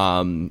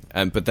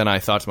 But then I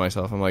thought to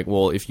myself, I'm like,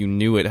 well, if you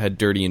knew it had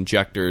dirty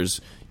injectors,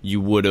 you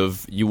would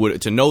have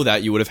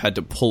had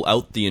to pull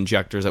out the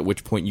injectors, at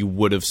which point you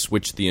would have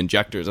switched the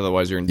injectors.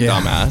 Otherwise, you're a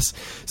dumbass.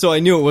 So I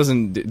knew it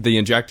wasn't the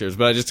injectors,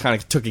 but I just kind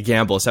of took a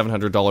gamble, a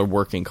 $700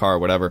 working car,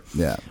 whatever.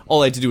 Yeah.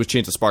 All I had to do was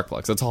change the spark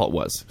plugs. That's all it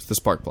was. It's the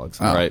spark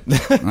plugs, right?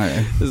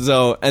 Okay.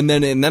 So, and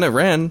then it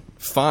ran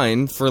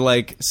fine for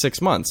like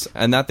 6 months,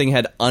 and that thing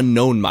had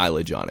unknown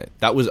mileage on it.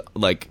 That was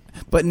like.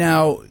 But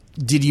now,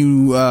 did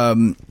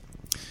you?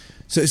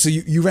 So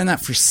you ran that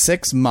for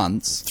 6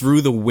 months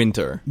through the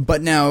winter.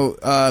 But now,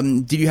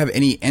 did you have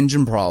any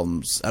engine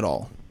problems at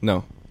all?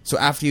 No. So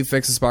after you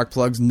fix the spark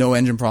plugs, no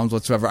engine problems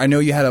whatsoever. I know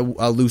you had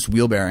a loose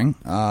wheel bearing.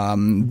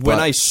 When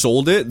I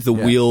sold it, the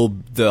wheel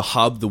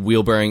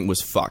bearing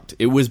was fucked.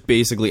 It was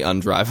basically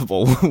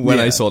undrivable when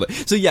I sold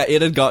it. So yeah,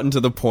 it had gotten to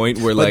the point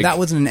where but that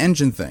wasn't an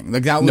engine thing.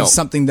 Like that was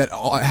something that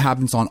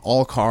happens on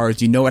all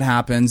cars. You know it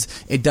happens.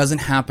 It doesn't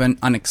happen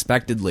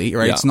unexpectedly,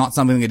 right? Yeah. It's not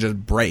something that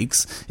just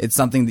breaks. It's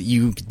something that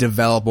you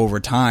develop over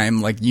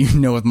time, like you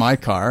know with my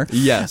car.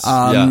 Yes.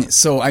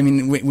 So I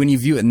mean, when you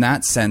view it in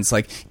that sense,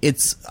 like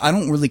I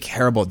don't really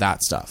care about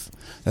that stuff.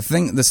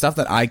 The stuff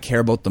that I care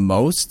about the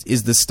most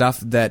is the stuff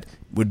that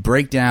would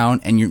break down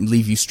and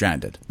leave you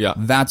stranded. Yeah,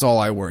 that's all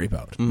I worry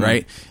about,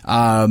 right?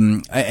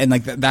 And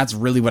like that's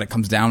really what it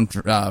comes down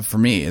to, for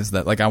me, is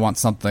that like I want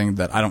something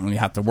that I don't really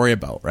have to worry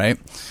about, right?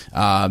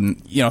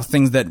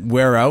 Things that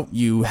wear out,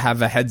 you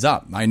have a heads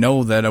up. I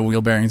know that a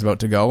wheel bearing is about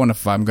to go, and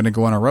if I'm going to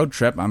go on a road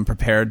trip, I'm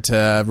prepared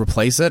to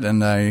replace it,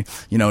 and I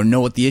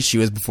know what the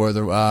issue is before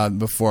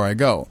I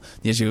go.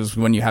 The issue is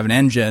when you have an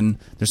engine,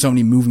 there's so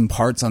many moving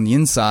parts on the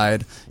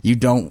inside,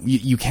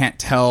 you can't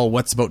tell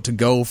what's about to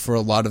go for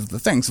a lot of the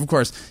things. Of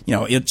course,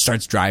 it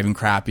starts driving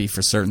crappy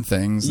for certain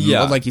things.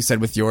 Yeah. Like you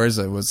said with yours,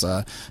 it was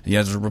you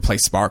had to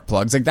replace spark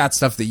plugs. Like that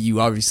stuff that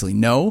you obviously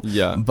know.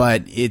 Yeah.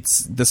 But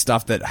it's the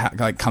stuff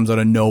that comes out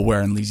of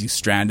nowhere and leaves you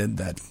stranded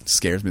that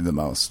scares me the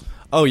most.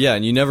 Oh yeah,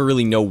 and you never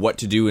really know what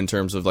to do in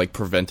terms of like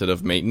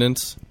preventative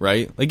maintenance,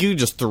 right? Like you could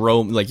just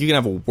you can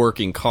have a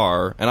working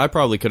car, and I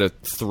probably could have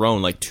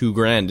thrown like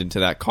 $2,000 into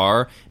that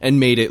car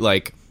and made it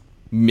like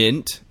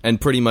mint and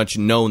pretty much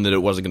known that it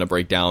wasn't going to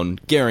break down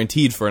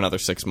guaranteed for another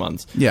 6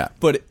 months. Yeah.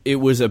 But it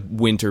was a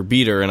winter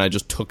beater, and I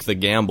just took the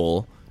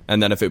gamble,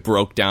 and then if it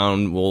broke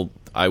down, well,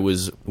 I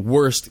was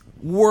worst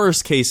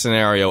case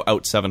scenario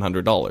out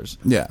 $700.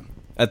 Yeah.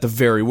 At the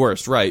very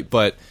worst, right?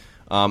 But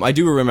I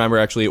do remember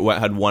actually it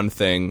had one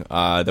thing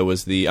that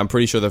was I'm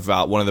pretty sure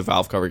one of the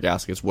valve cover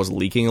gaskets was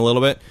leaking a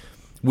little bit,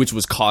 which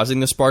was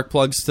causing the spark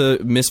plugs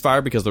to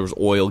misfire because there was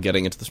oil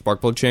getting into the spark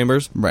plug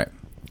chambers. Right.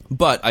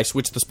 But I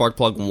switched the spark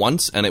plug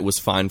once, and it was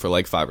fine for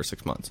like 5 or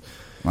 6 months.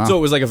 Wow. So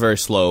it was like a very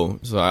slow.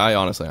 So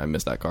I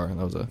miss that car.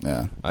 That was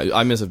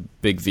I miss a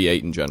big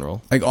V8 in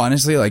general. Like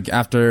honestly, like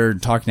after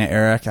talking to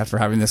Eric, after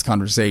having this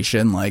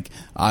conversation, like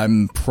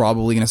I'm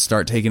probably gonna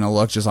start taking a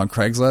look just on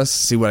Craigslist,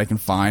 see what I can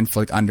find for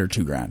like under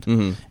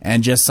 $2,000,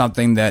 and just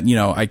something that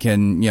I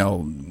can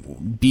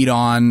beat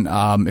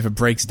on. If it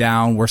breaks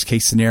down, worst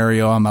case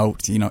scenario, I'm out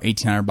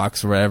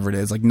 $1,800 or whatever it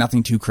is. Like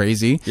nothing too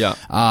crazy. Yeah.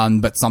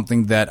 But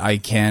something that I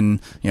can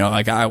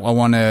I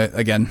want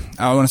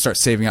to start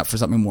saving up for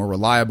something more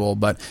reliable,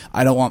 but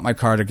I don't want my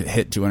car to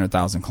hit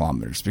 200,000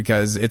 kilometers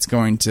because it's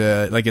going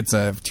to, like, it's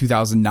a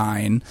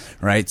 2009,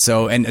 right?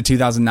 So, and a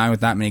 2009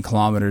 with that many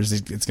kilometers,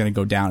 it's going to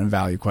go down in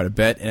value quite a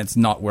bit, and it's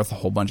not worth a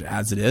whole bunch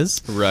as it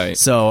is. Right.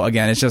 So,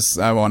 again, it's just,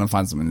 I want to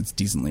find something that's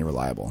decently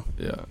reliable.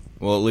 Yeah.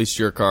 Well, at least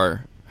your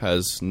car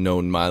has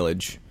known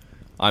mileage.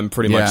 I'm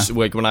pretty much,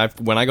 like, when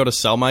I go to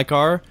sell my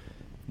car,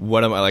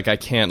 what am I, like, I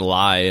can't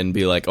lie and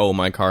be like, oh,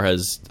 my car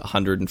has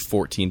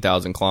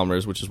 114,000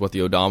 kilometers, which is what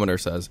the odometer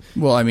says.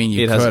 Well, I mean,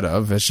 you could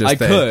have. It's just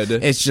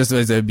It's just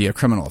it would be a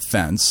criminal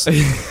offense.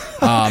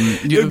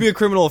 It would be a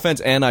criminal offense,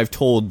 and I've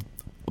told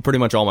pretty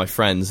much all my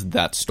friends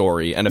that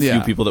story, and a few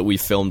people that we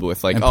filmed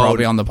with, like, and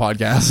probably on the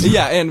podcast.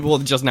 Yeah, and well,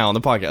 just now on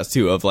the podcast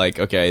too, of like,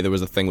 okay, there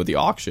was a thing with the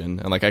auction,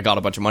 and like I got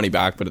a bunch of money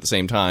back, but at the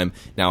same time,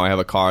 now I have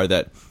a car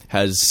that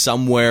has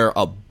somewhere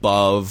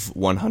above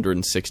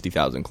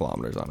 160,000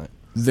 kilometers on it.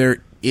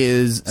 There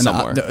is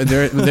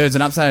there's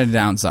an upside and a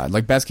downside.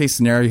 Like, best case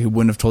scenario, he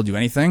wouldn't have told you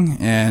anything,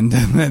 and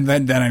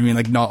then I mean,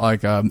 like, not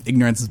like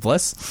ignorance is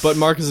bliss. But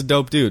Mark is a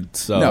dope dude,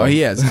 so no,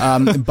 he is.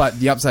 But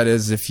the upside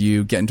is if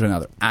you get into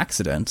another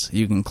accident,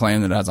 you can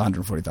claim that it has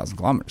 140,000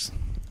 kilometers.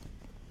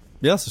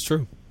 Yes, it's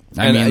true.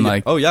 I mean,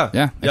 like, oh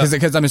yeah,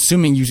 because I'm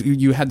assuming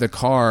you had the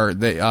car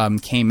that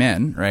came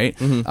in, right?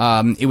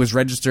 Mm-hmm. It was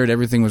registered.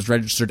 Everything was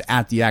registered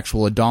at the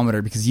actual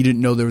odometer because you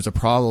didn't know there was a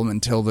problem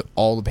until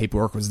all the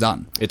paperwork was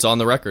done. It's on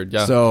the record,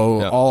 yeah.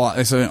 So all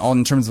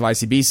in terms of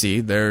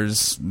ICBC,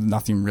 there's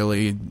nothing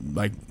really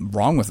like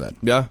wrong with it.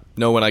 Yeah.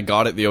 No, when I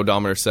got it, the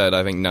odometer said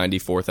I think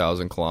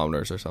 94,000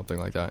 kilometers or something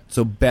like that.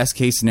 So best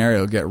case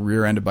scenario, get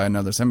rear-ended by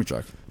another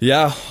semi-truck.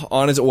 Yeah,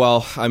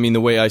 well, I mean,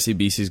 the way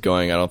ICBC is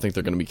going, I don't think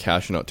they're going to be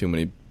cashing out too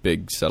many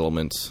big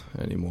settlements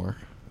anymore,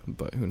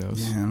 but who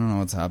knows? Yeah, I don't know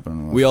what's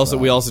happening. We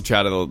also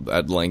chatted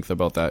at length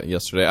about that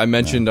yesterday. I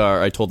mentioned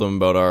I told them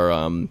about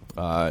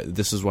our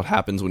this is what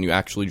happens when you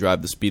actually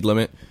drive the speed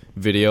limit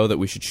video that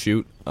we should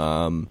shoot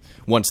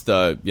once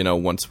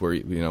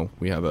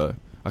we have a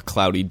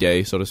cloudy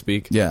day, so to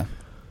speak. Yeah.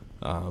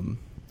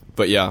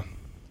 But yeah,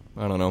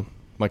 I don't know.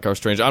 My car's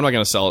strange. I'm not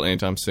going to sell it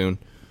anytime soon.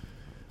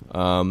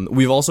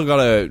 We've also got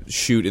to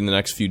shoot in the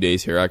next few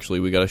days here. Actually,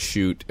 we got to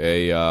shoot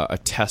a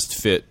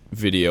test fit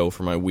video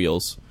for my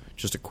wheels.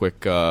 Just a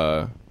quick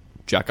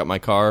jack up my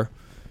car,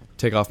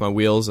 take off my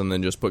wheels, and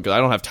then just put. Cause I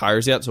don't have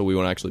tires yet, so we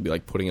won't actually be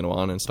like putting it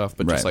on and stuff.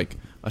 But just like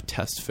a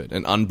test fit,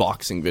 an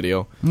unboxing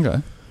video.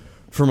 Okay.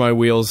 For my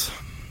wheels.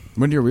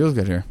 When do your wheels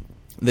get here?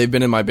 They've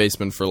been in my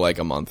basement for like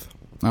a month.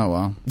 Oh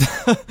wow.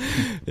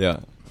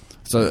 Yeah.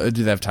 So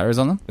do they have tires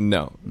on them?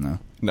 No.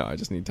 No, I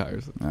just need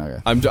tires.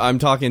 Okay. I'm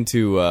talking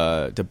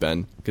to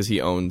Ben because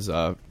he owns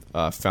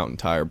Fountain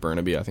Tire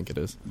Burnaby, I think it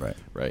is.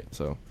 Right.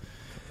 So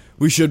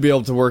we should be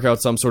able to work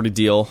out some sort of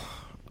deal.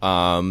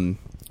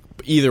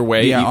 Either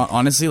way, yeah.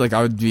 Honestly, like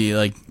I would be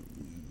like,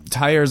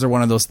 tires are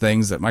one of those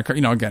things that my car.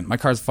 You know, again, my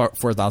car's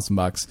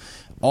 $4,000.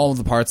 All of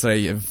the parts that I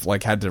have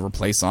like had to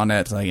replace on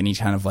it, like any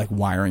kind of like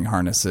wiring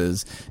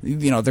harnesses,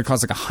 you know, they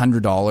cost like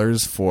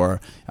 $100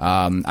 for.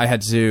 I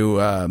had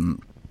to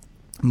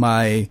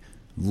my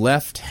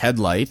left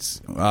headlight,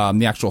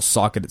 the actual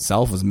socket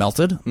itself was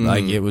melted.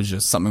 Like it was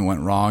just something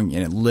went wrong,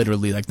 and it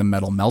literally like the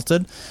metal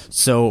melted.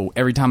 So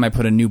every time I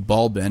put a new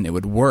bulb in, it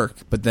would work,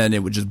 but then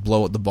it would just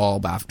blow out the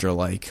bulb after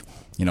like,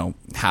 you know,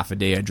 half a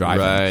day of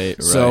driving.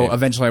 Right. So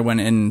eventually I went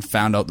in and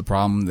found out the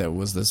problem that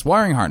was this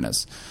wiring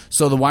harness.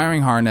 So the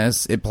wiring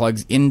harness, it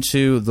plugs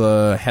into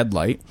the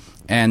headlight,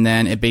 and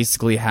then it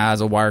basically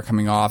has a wire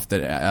coming off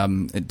that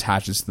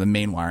attaches to the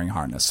main wiring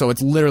harness. So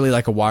it's literally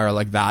like a wire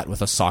like that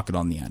with a socket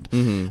on the end.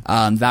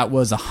 That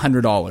was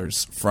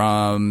 $100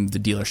 from the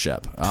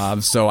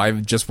dealership. So I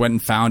just went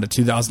and found a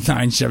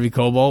 2009 Chevy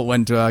Cobalt,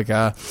 went to like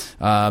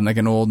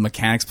an old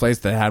mechanic's place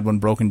that had one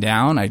broken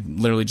down. I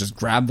literally just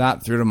grabbed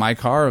that, threw it in my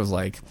car. It was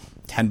like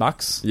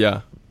 $10.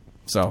 Yeah.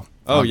 So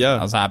I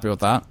was happy with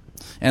that.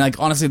 And like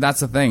honestly, that's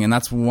the thing, and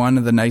that's one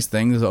of the nice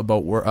things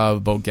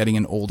about getting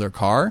an older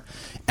car.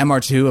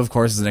 MR2, of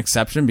course, is an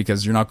exception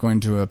because you're not going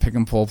to a pick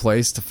and pull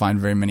place to find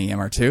very many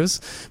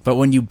MR2s. But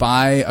when you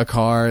buy a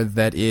car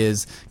that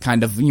is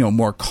kind of, you know,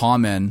 more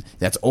common,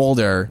 that's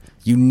older,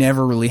 you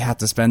never really have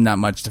to spend that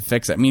much to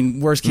fix it. I mean,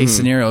 worst case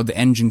scenario, the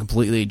engine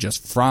completely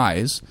just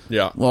fries.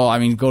 Yeah. Well, I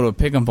mean, go to a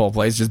pick and pull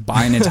place, just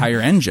buy an entire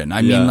engine.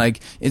 I mean, like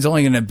it's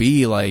only going to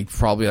be like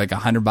probably like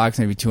 $100,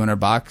 maybe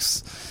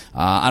 $200.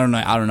 I don't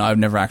know. I've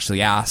never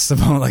actually asked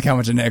about like how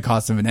much a net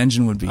cost of an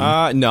engine would be.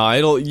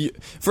 No,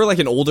 for like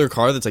an older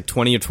car that's like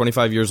 20 or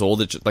 25 years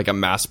old, it's like a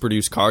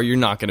mass-produced car. You're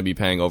not going to be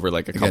paying over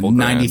like a couple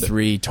grand.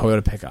 93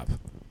 Toyota pickup.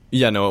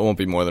 Yeah, no, it won't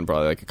be more than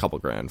probably like a couple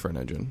grand for an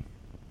engine.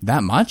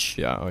 That much?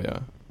 Yeah. Oh yeah.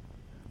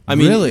 I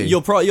mean, really?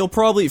 You'll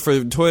probably for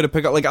Toyota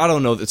pickup, like I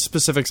don't know the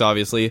specifics,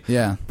 obviously.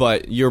 Yeah.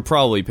 But you're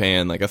probably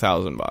paying like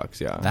 $1,000.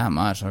 Yeah. That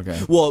much? Okay.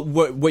 Well,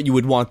 what you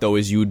would want though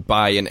is you would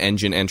buy an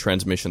engine and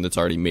transmission that's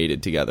already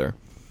mated together,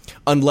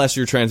 unless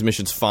your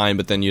transmission's fine.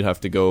 But then you'd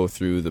have to go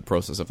through the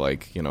process of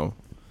like, you know,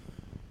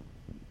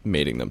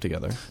 mating them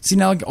together. See,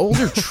 now like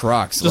older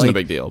trucks, isn't a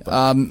big deal.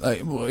 But.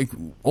 Like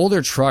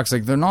older trucks,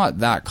 like they're not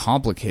that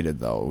complicated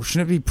though.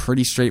 Shouldn't it be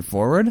pretty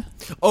straightforward?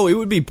 Oh, it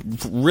would be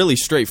really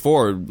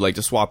straightforward, like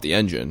to swap the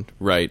engine,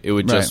 right? It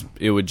would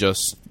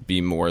just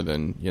be more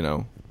than, you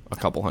know, a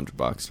couple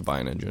 $100 to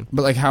buy an engine.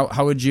 But like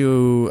how would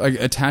you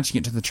attaching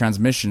it to the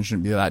transmission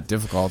shouldn't be that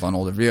difficult on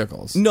older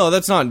vehicles? No,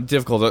 that's not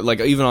difficult. Like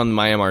even on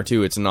my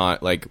MR2, it's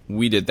not like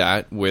we did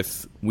that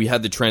we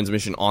had the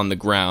transmission on the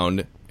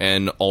ground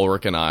and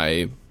Ulrich and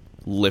I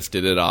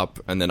lifted it up,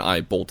 and then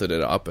I bolted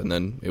it up, and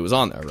then it was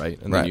on there, right?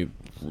 And then you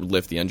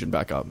lift the engine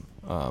back up,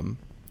 and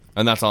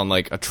that's on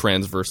like a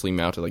transversely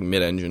mounted, like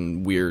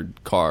mid-engine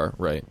weird car,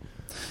 right?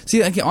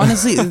 See, like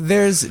honestly,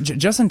 there's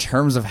just in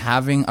terms of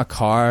having a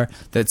car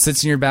that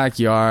sits in your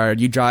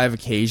backyard, you drive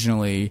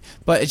occasionally,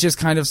 but it's just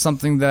kind of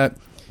something that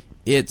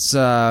it's.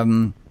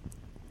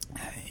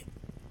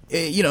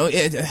 You know,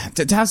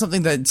 to have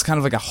something that's kind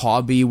of like a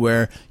hobby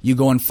where you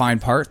go and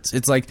find parts.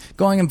 It's like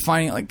going and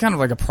finding like kind of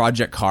like a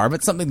project car,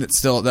 but something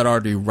that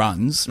already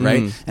runs,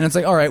 right? And it's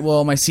like, all right,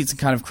 well, my seat's in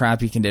kind of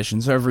crappy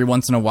condition, so every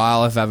once in a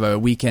while, if I have a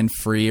weekend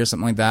free or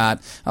something like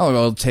that, I'll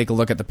go take a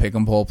look at the pick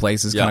and pull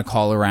places, kind of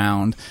call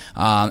around,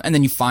 and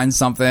then you find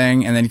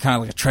something, and then you kind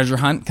of like a treasure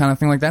hunt kind of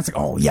thing like that. It's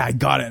like, oh yeah, I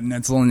got it, and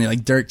it's only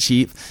like dirt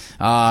cheap,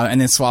 and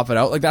then swap it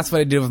out. Like that's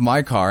what I did with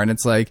my car, and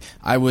it's like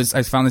I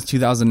found this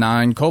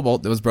 2009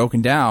 Cobalt that was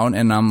broken down.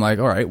 And I'm like,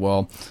 all right,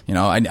 well, you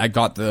know, I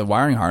got the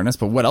wiring harness,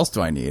 but what else do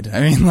I need?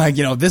 I mean, like,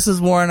 you know, this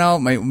is worn out.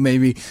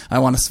 Maybe I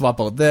want to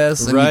swap out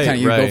this, and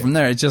you go from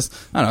there. It's just,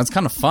 I don't know, it's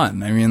kind of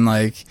fun. I mean,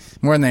 like,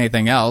 more than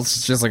anything else,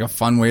 it's just like a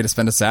fun way to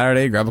spend a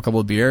Saturday, grab a couple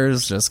of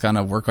beers, just kind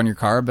of work on your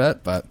car a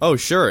bit. But oh,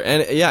 sure,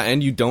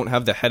 and you don't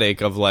have the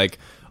headache of like,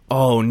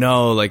 oh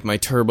no, like my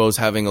turbo's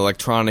having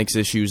electronics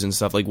issues and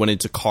stuff. Like when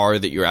it's a car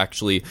that you're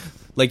actually.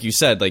 Like you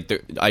said, like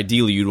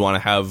ideally you'd want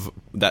to have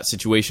that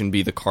situation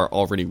be the car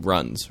already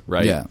runs,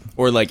 right? Yeah.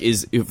 Or like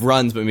it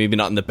runs but maybe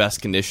not in the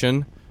best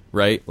condition,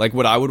 right? Like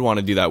what I would want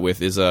to do that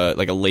with is a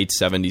late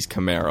 70s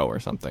Camaro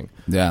or something.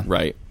 Yeah.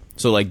 Right.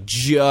 So like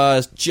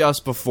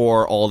just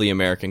before all the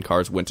American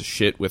cars went to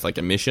shit with like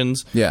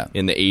emissions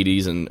in the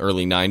 80s and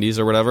early 90s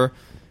or whatever.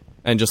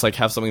 And just like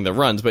have something that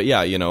runs, but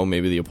yeah, you know,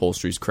 maybe the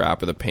upholstery's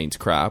crap or the paint's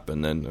crap,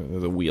 and then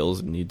the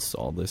wheels needs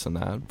all this and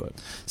that. But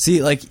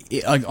see, like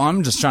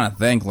I'm just trying to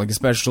think, like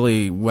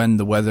especially when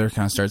the weather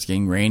kind of starts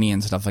getting rainy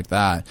and stuff like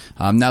that.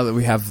 Now that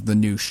we have the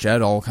new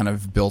shed all kind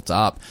of built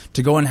up,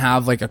 to go and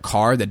have like a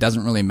car that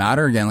doesn't really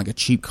matter, again, like a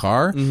cheap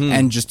car,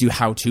 and just do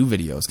how-to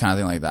videos, kind of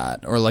thing like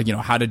that, or like, you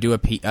know, how to do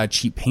a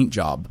cheap paint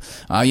job.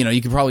 You know,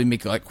 you could probably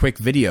make like quick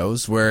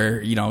videos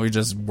where, you know, you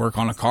just work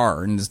on a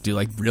car and just do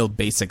like real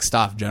basic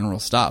stuff, general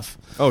stuff.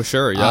 stuff. Oh,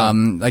 sure, yeah.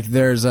 Like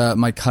there's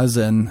my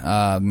cousin,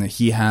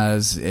 he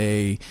has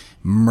a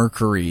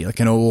Mercury, like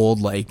an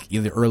old, like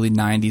either early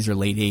 90s or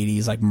late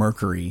 80s, like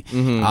Mercury.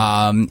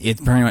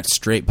 It's pretty much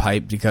straight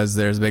pipe because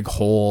there's a big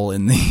hole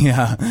in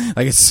the,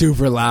 like it's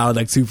super loud,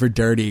 like super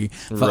dirty.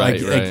 But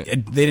Right.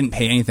 they didn't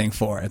pay anything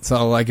for it.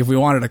 So like if we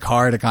wanted a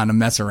car to kind of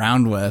mess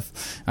around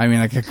with, I mean,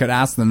 like I could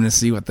ask them to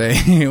see what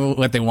they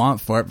what they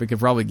want for it. We could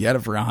probably get it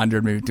for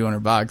 $100, maybe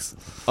 $200.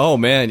 Oh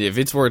man,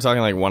 if we're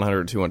talking like $100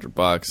 or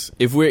 $200,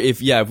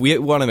 if we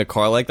wanted a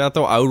car like that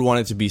though, I would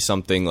want it to be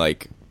something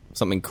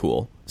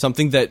cool,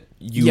 something that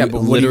you But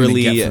literally what are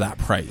you gonna get for that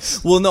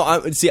price? Well, no,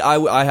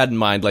 I had in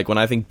mind, like when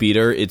I think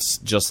beater, it's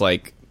just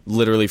like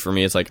literally for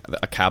me, it's like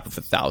a cap of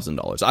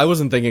 $1,000. I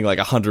wasn't thinking like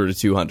 100 or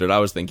 200. I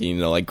was thinking,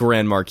 like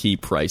Grand Marquis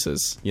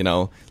prices,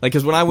 like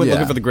because when I went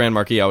looking for the Grand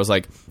Marquis, I was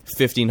like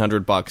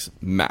 $1,500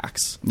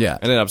 max. Yeah,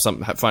 I ended up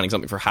finding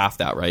something for half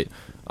that, right?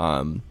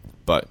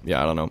 But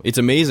yeah, I don't know. It's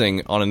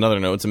amazing. On another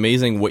note, it's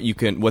amazing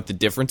what the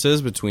difference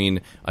is between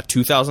a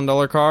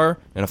 $2,000 car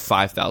and a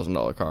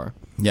 $5,000 car.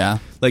 Yeah.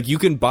 Like you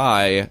can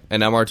buy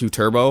an MR2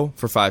 Turbo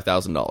for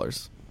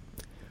 $5,000.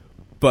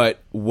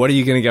 But what are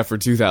you going to get for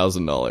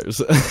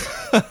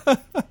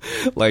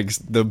 $2,000? Like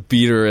the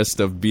beaterest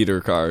of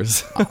beater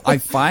cars. I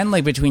find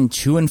like between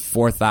 2,000 and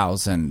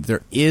 4,000,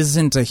 there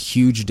isn't a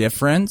huge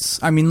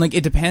difference. I mean, like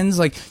it depends.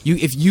 Like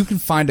if you can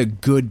find a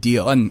good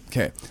deal, and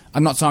okay,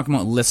 I'm not talking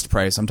about list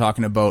price. I'm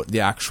talking about the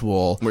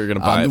actual what you're going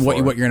to buy it for.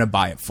 What you're going to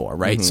buy it for,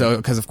 right? Mm-hmm. So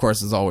because of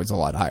course it's always a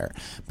lot higher.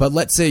 But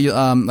let's say,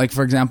 like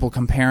for example,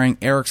 comparing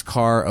Eric's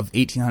car of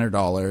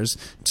 $1,800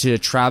 to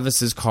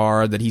Travis's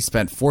car that he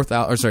spent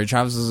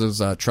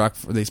Travis's truck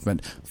they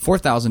spent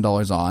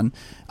 $4,000 on.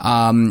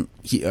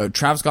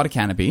 Travis got a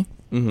canopy.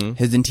 Mm-hmm.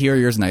 His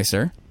interior is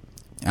nicer.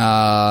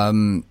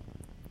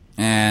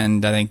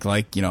 And I think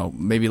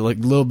maybe like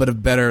a little bit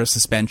of better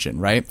suspension,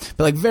 right?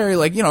 But like very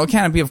like, a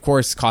canopy of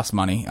course costs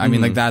money. I mean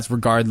like that's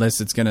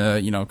regardless, it's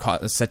gonna,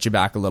 set you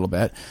back a little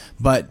bit.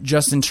 But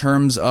just in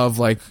terms of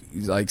like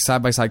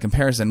side by side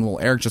comparison, well,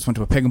 Eric just went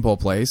to a pick and pull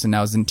place and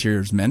now his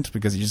interior's mint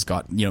because he just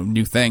got,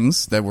 new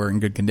things that were in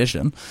good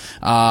condition.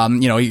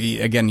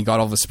 He got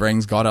all of his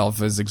springs, got all of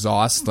his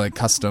exhaust, like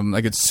custom,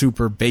 like it's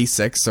super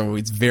basic. So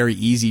it's very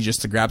easy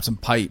just to grab some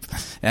pipe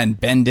and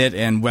bend it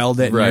and weld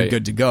it and you're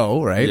good to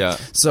go, right? Yeah.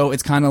 So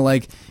it's kind of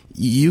like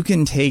you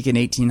can take an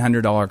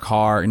 $1,800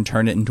 car and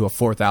turn it into a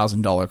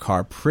 $4,000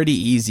 car pretty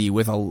easy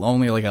with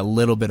only like a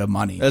little bit of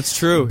money. That's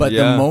true. But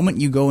the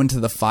moment you go into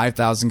the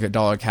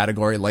 $5,000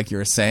 category, like you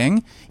were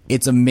saying,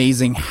 it's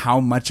amazing how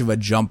much of a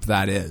jump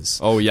that is.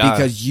 Oh yeah,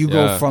 because you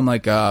go from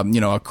like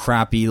a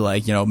crappy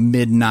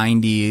mid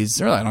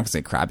 '90s, or I don't want to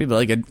say crappy, but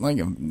like a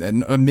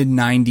mid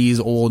 '90s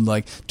old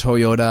like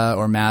Toyota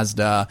or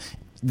Mazda.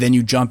 Then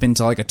you jump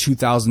into like a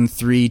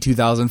 2003,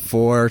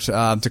 2004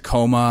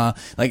 Tacoma.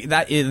 Like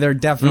that, there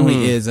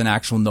definitely is an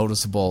actual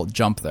noticeable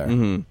jump there.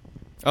 Mm-hmm.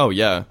 Oh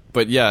yeah,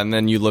 but yeah, and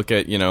then you look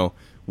at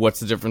what's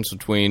the difference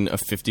between a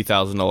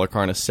 $50,000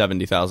 car and a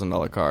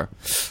 $70,000 car?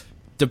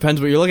 Depends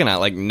what you're looking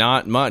at. Like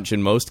not much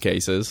in most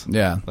cases.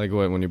 Yeah. Like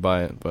when you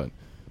buy it, but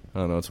I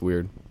don't know. It's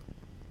weird.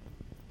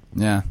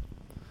 Yeah.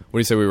 What do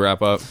you say we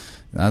wrap up?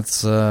 I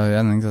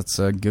think that's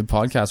a good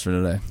podcast for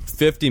today.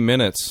 50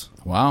 minutes.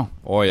 Wow.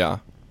 Oh yeah.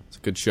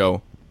 Good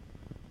show.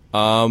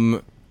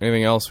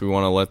 Anything else we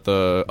want to let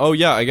the... Oh,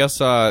 yeah, I guess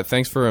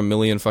thanks for 1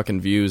 million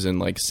fucking views in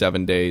like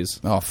 7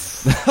 days. Oh,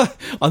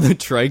 on the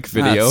trike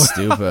video. That's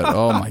stupid.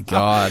 Oh, my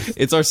God.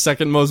 It's our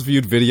second most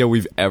viewed video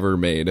we've ever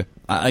made.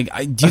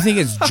 Do you think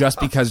it's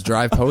just because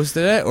Drive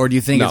posted it? Or do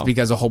you think it's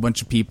because a whole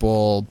bunch of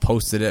people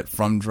posted it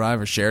from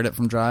Drive or shared it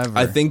from Drive? Or?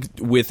 I think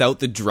without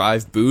the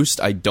Drive boost,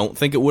 I don't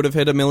think it would have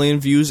hit 1 million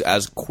views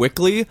as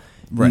quickly.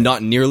 Right.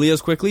 Not nearly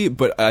as quickly,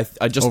 but I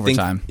just Over think...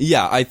 time.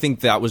 Yeah, I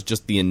think that was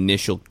just the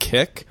initial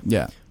kick.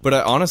 Yeah. But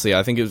honestly,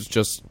 I think it was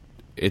just...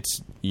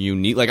 It's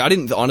unique. Like, I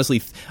didn't...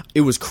 Honestly,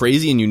 it was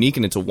crazy and unique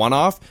and it's a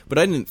one-off, but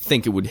I didn't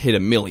think it would hit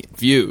 1 million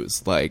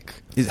views. Like...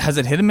 Has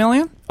it hit 1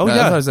 million? Oh, yeah. I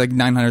thought it was like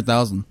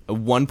 900,000.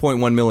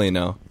 1.1 million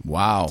now.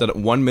 Wow. It's at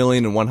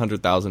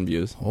 1,100,000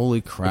 views.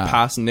 Holy crap.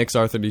 Past Nick's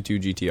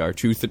R32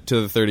 GTR.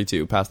 To the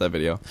 32. Past that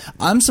video.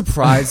 I'm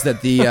surprised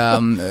that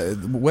the...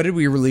 what did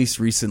we release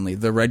recently?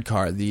 The red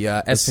car. The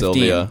S15.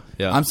 Sylvia.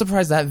 Yeah. I'm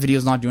surprised that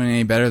video's not doing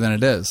any better than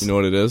it is. You know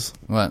what it is?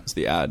 What? It's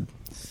the ad.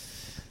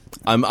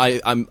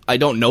 I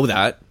don't know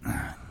that,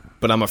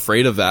 but I'm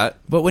afraid of that.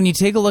 But when you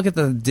take a look at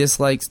the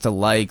dislikes to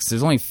likes,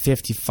 there's only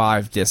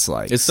 55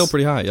 dislikes. It's still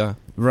pretty high, yeah.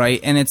 Right?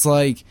 And it's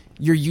like,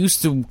 you're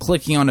used to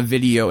clicking on a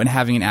video and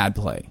having an ad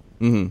play.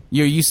 Mm-hmm.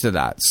 You're used to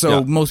that.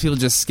 So most people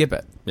just skip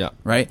it. Yeah.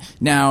 Right?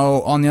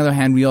 Now, on the other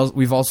hand,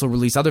 we've also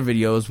released other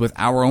videos with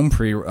our own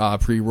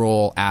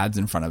pre-roll ads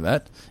in front of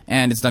it,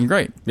 and it's done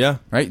great. Yeah.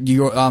 Right?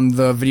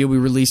 The video we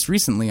released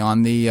recently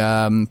on the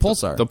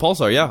Pulsar. The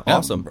Pulsar, yeah.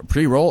 Awesome.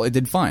 Pre-roll, it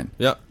did fine.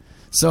 Yeah.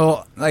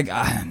 So, like,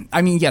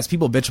 I mean, yes,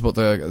 people bitch about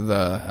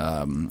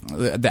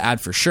the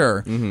ad for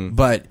sure,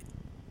 but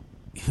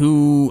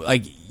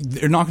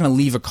they're not going to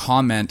leave a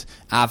comment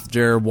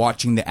after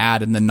watching the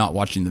ad and then not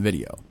watching the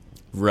video.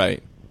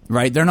 Right.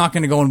 Right? They're not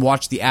going to go and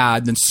watch the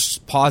ad, then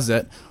pause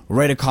it,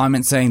 write a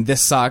comment saying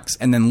this sucks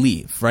and then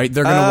leave, right?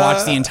 They're going to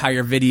watch the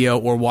entire video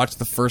or watch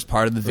the first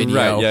part of the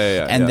video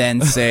and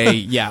then say,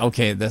 yeah,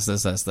 okay, this,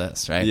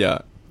 right? Yeah.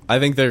 I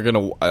think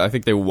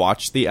they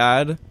watched the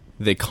ad,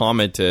 they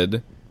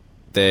commented,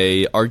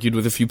 they argued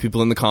with a few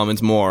people in the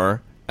comments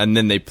more, and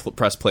then they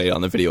press play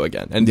on the video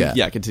again, and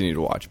continue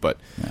to watch. But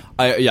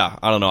I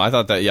don't know. I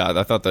thought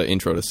the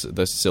intro to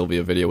the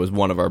Sylvia video was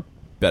one of our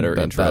better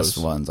intros. Best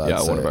ones, I'd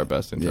say. One of our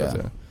best intros.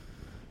 Yeah.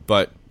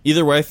 But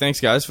either way, thanks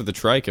guys for the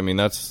trike. I mean,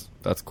 that's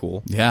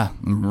cool. Yeah,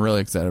 I'm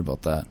really excited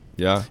about that.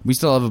 Yeah, we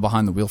still have a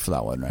behind the wheel for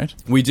that one, right?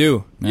 We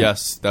do. Yeah.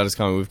 Yes, that is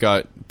coming. We've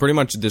got pretty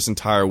much this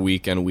entire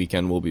weekend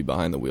will be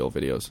behind the wheel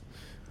videos.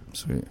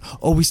 Sweet.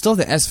 Oh, we still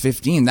have the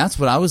S15. That's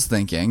what I was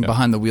thinking.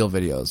 Behind the wheel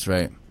videos,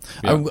 right?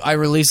 Yeah. I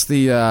released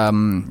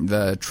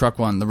the truck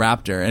one, the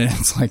Raptor, and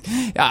it's like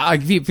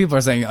people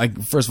are saying,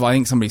 like, first of all, I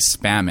think somebody's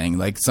spamming.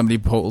 Like, somebody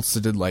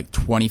posted like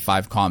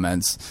 25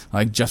 comments,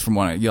 like, just from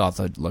one. You'll have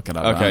to look it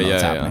up. Okay, I don't know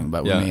what's happening,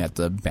 but we may have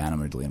to ban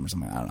them or delete them or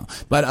something. I don't know.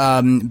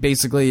 But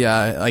basically,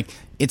 like,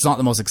 it's not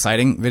the most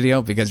exciting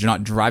video because you're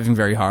not driving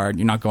very hard,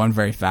 you're not going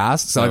very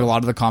fast. So like a lot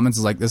of the comments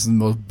is like, this is the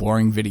most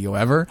boring video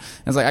ever.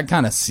 And it's like, I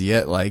kind of see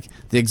it. Like,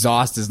 the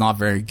exhaust is not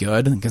very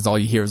good because all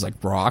you hear is like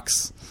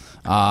rocks.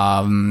 You know,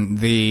 I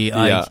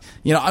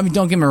mean,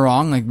 don't get me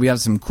wrong, like, we have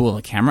some cool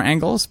camera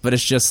angles, but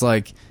it's just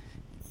like,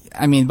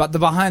 I mean, but the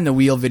behind the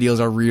wheel videos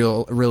are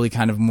really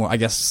kind of more, I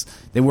guess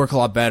they work a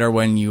lot better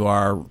when you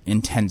are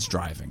intense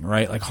driving,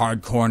 right? Like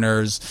hard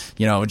corners,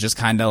 you know, just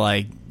kind of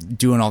like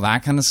doing all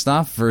that kind of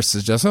stuff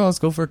versus just, let's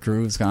go for a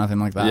cruise kind of thing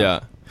like that.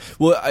 Yeah.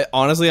 Well,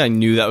 honestly, I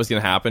knew that was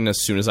going to happen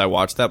as soon as I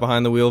watched that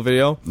behind the wheel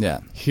video. Yeah.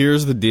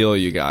 Here's the deal,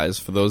 you guys,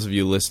 for those of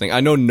you listening. I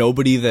know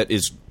nobody that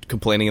is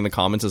complaining in the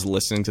comments is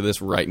listening to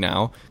this right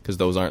now because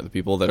those aren't the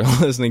people that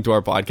are listening to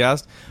our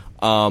podcast.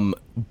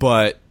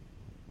 But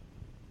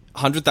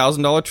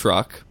 $100,000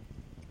 truck,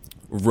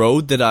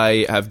 road that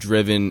I have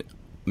driven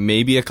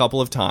maybe a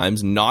couple of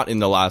times, not in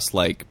the last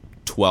like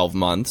 12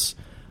 months.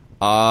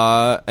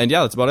 And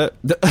yeah, that's about it.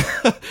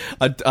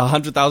 a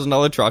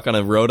 $100,000 truck on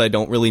a road I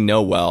don't really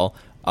know well.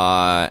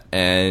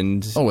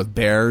 And with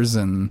bears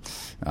and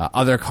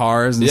other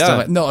cars and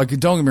stuff. No, like,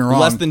 don't get me wrong.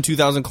 Less than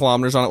 2,000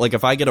 kilometers on it. Like,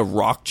 if I get a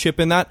rock chip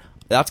in that,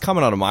 that's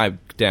coming out of my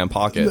damn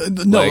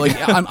pocket. No, like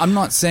I'm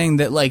not saying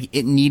that like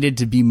it needed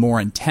to be more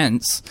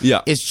intense.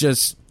 Yeah, it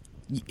just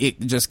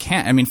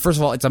can't. I mean, first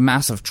of all, it's a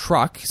massive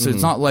truck, so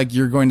it's not like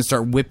you're going to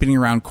start whipping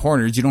around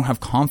corners. You don't have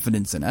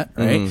confidence in it,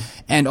 right?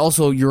 And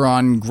also, you're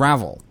on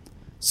gravel.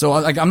 So,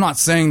 like, I'm not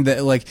saying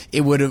that, like,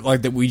 it would have,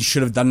 like, that we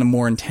should have done a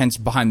more intense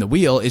behind the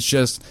wheel. It's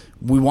just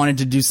we wanted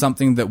to do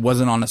something that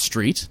wasn't on a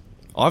street.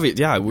 Obvious,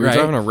 yeah. We were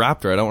driving a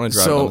Raptor. I don't want to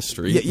drive it on the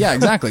street. Yeah,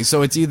 exactly.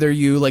 So it's either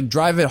you like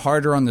drive it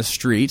harder on the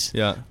street,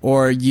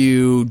 or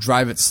you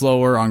drive it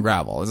slower on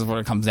gravel. This is what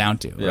it comes down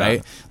to,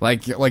 right?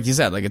 Like you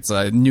said, like, it's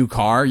a new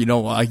car. You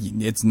don't like,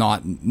 it's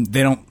not.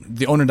 They don't.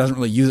 The owner doesn't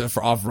really use it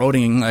for off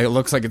roading. Like, it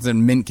looks like it's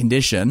in mint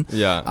condition.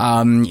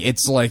 Yeah.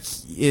 It's like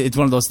it's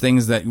one of those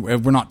things that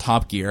we're not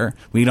Top Gear.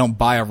 We don't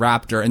buy a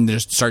Raptor and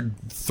just start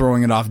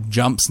throwing it off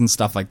jumps and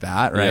stuff like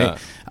that, right?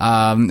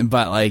 Yeah.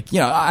 But like, you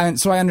know,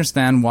 so I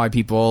understand why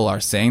people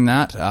are saying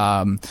that,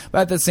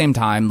 but at the same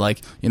time, like,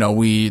 you know,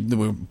 we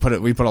put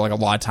like a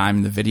lot of time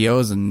in the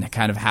videos, and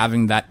kind of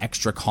having that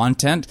extra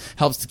content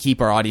helps to keep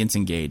our audience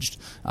engaged.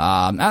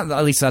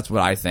 At least that's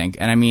what I think.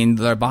 And I mean,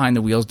 the behind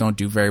the wheels don't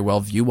do very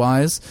well view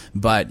wise,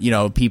 but, you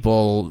know,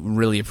 people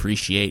really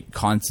appreciate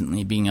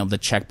constantly being able to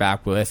check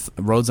back with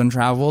Roads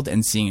Untraveled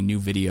and seeing a new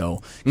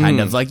video,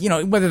 kind of like, you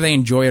know, whether they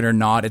enjoy it or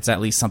not, it's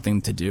at least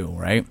something to do,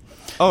 right?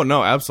 Oh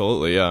no,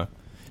 absolutely, yeah.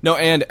 No,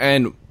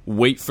 and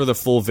wait for the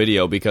full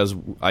video, because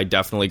I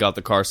definitely got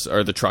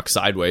the truck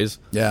sideways.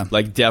 Yeah.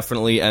 Like,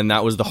 definitely, and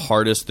that was the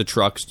hardest the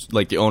trucks,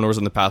 like, the owner was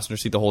in the passenger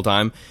seat the whole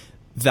time.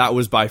 That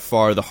was by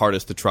far the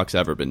hardest the truck's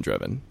ever been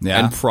driven. Yeah.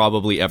 And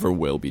probably ever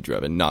will be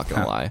driven, not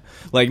gonna lie.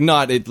 Like,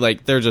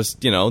 they're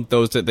just, you know,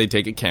 those that they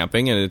take it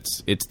camping, and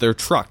it's their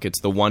truck.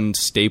 It's the one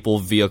staple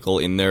vehicle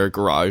in their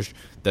garage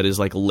that is,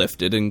 like,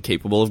 lifted and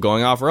capable of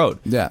going off-road.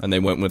 Yeah. And they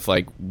went with,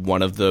 like,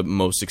 one of the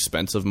most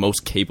expensive,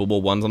 most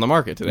capable ones on the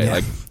market today. Yeah.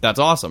 Like, that's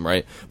awesome,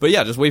 right? But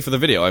yeah, just wait for the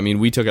video. I mean,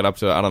 we took it up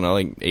to, I don't know,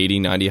 like 80,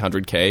 90,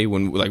 100K.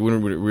 When we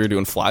were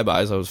doing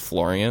flybys, I was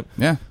flooring it.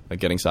 Yeah. Like,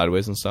 getting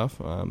sideways and stuff.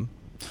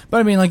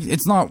 But I mean, like,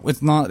 it's not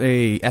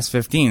a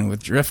S15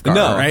 with drift car,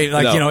 right?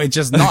 Like, no. You know, it's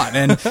just not.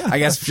 And I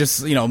guess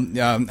just, you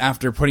know,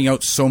 after putting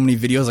out so many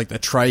videos, like the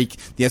trike,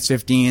 the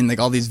S15, like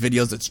all these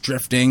videos that's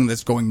drifting,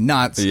 that's going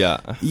nuts.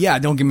 Yeah,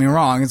 don't get me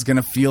wrong. It's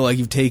gonna feel like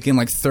you've taken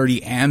like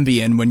 30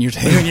 Ambien when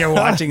you're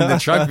watching the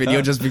truck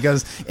video, just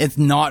because it's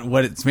not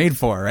what it's made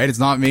for, right? It's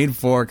not made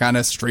for kind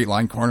of straight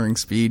line cornering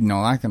speed and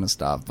all that kind of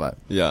stuff. But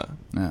yeah.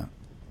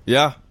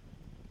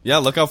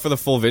 Look out for the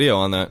full video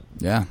on that.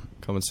 Yeah.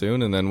 Coming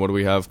soon. And then what do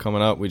we have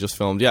coming up? We just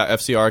filmed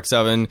FCR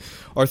X7,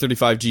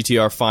 R35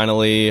 GTR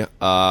finally,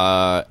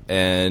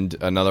 and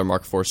another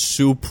Mark IV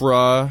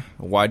Supra,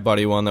 a wide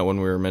body one, that one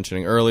we were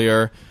mentioning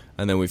earlier.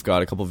 And then we've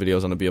got a couple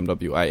videos on the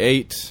BMW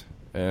i8,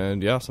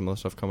 and some other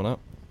stuff coming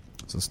up.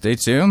 So stay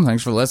tuned.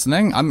 Thanks for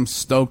listening. I'm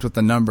stoked with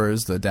the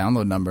numbers, the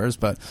download numbers,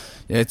 but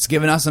it's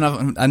given us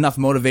enough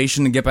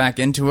motivation to get back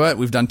into it.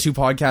 We've done 2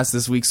 podcasts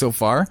this week so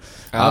far.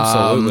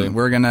 Absolutely.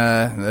 We're going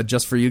to,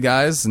 just for you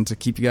guys and to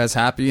keep you guys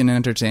happy and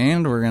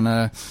entertained, we're going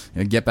to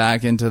get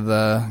back into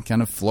the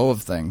kind of flow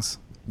of things.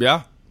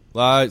 Yeah.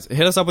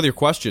 Hit us up with your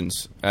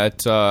questions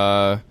at...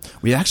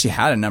 We actually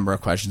had a number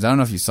of questions. I don't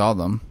know if you saw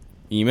them.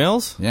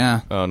 Emails?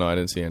 Yeah. Oh, no, I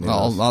didn't see any.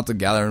 I'll have to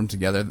gather them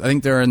together. I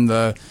think they're in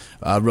the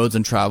Roads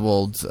and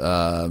Traveled,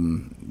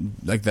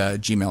 like the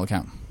Gmail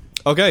account.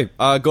 Okay,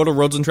 go to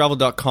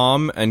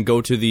roadsandtravel.com and go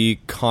to the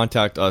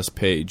Contact Us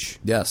page.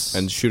 Yes.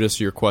 And shoot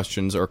us your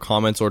questions or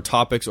comments or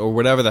topics or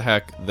whatever the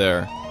heck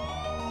there.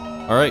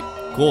 All right,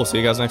 cool. See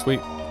you guys next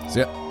week.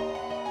 See ya.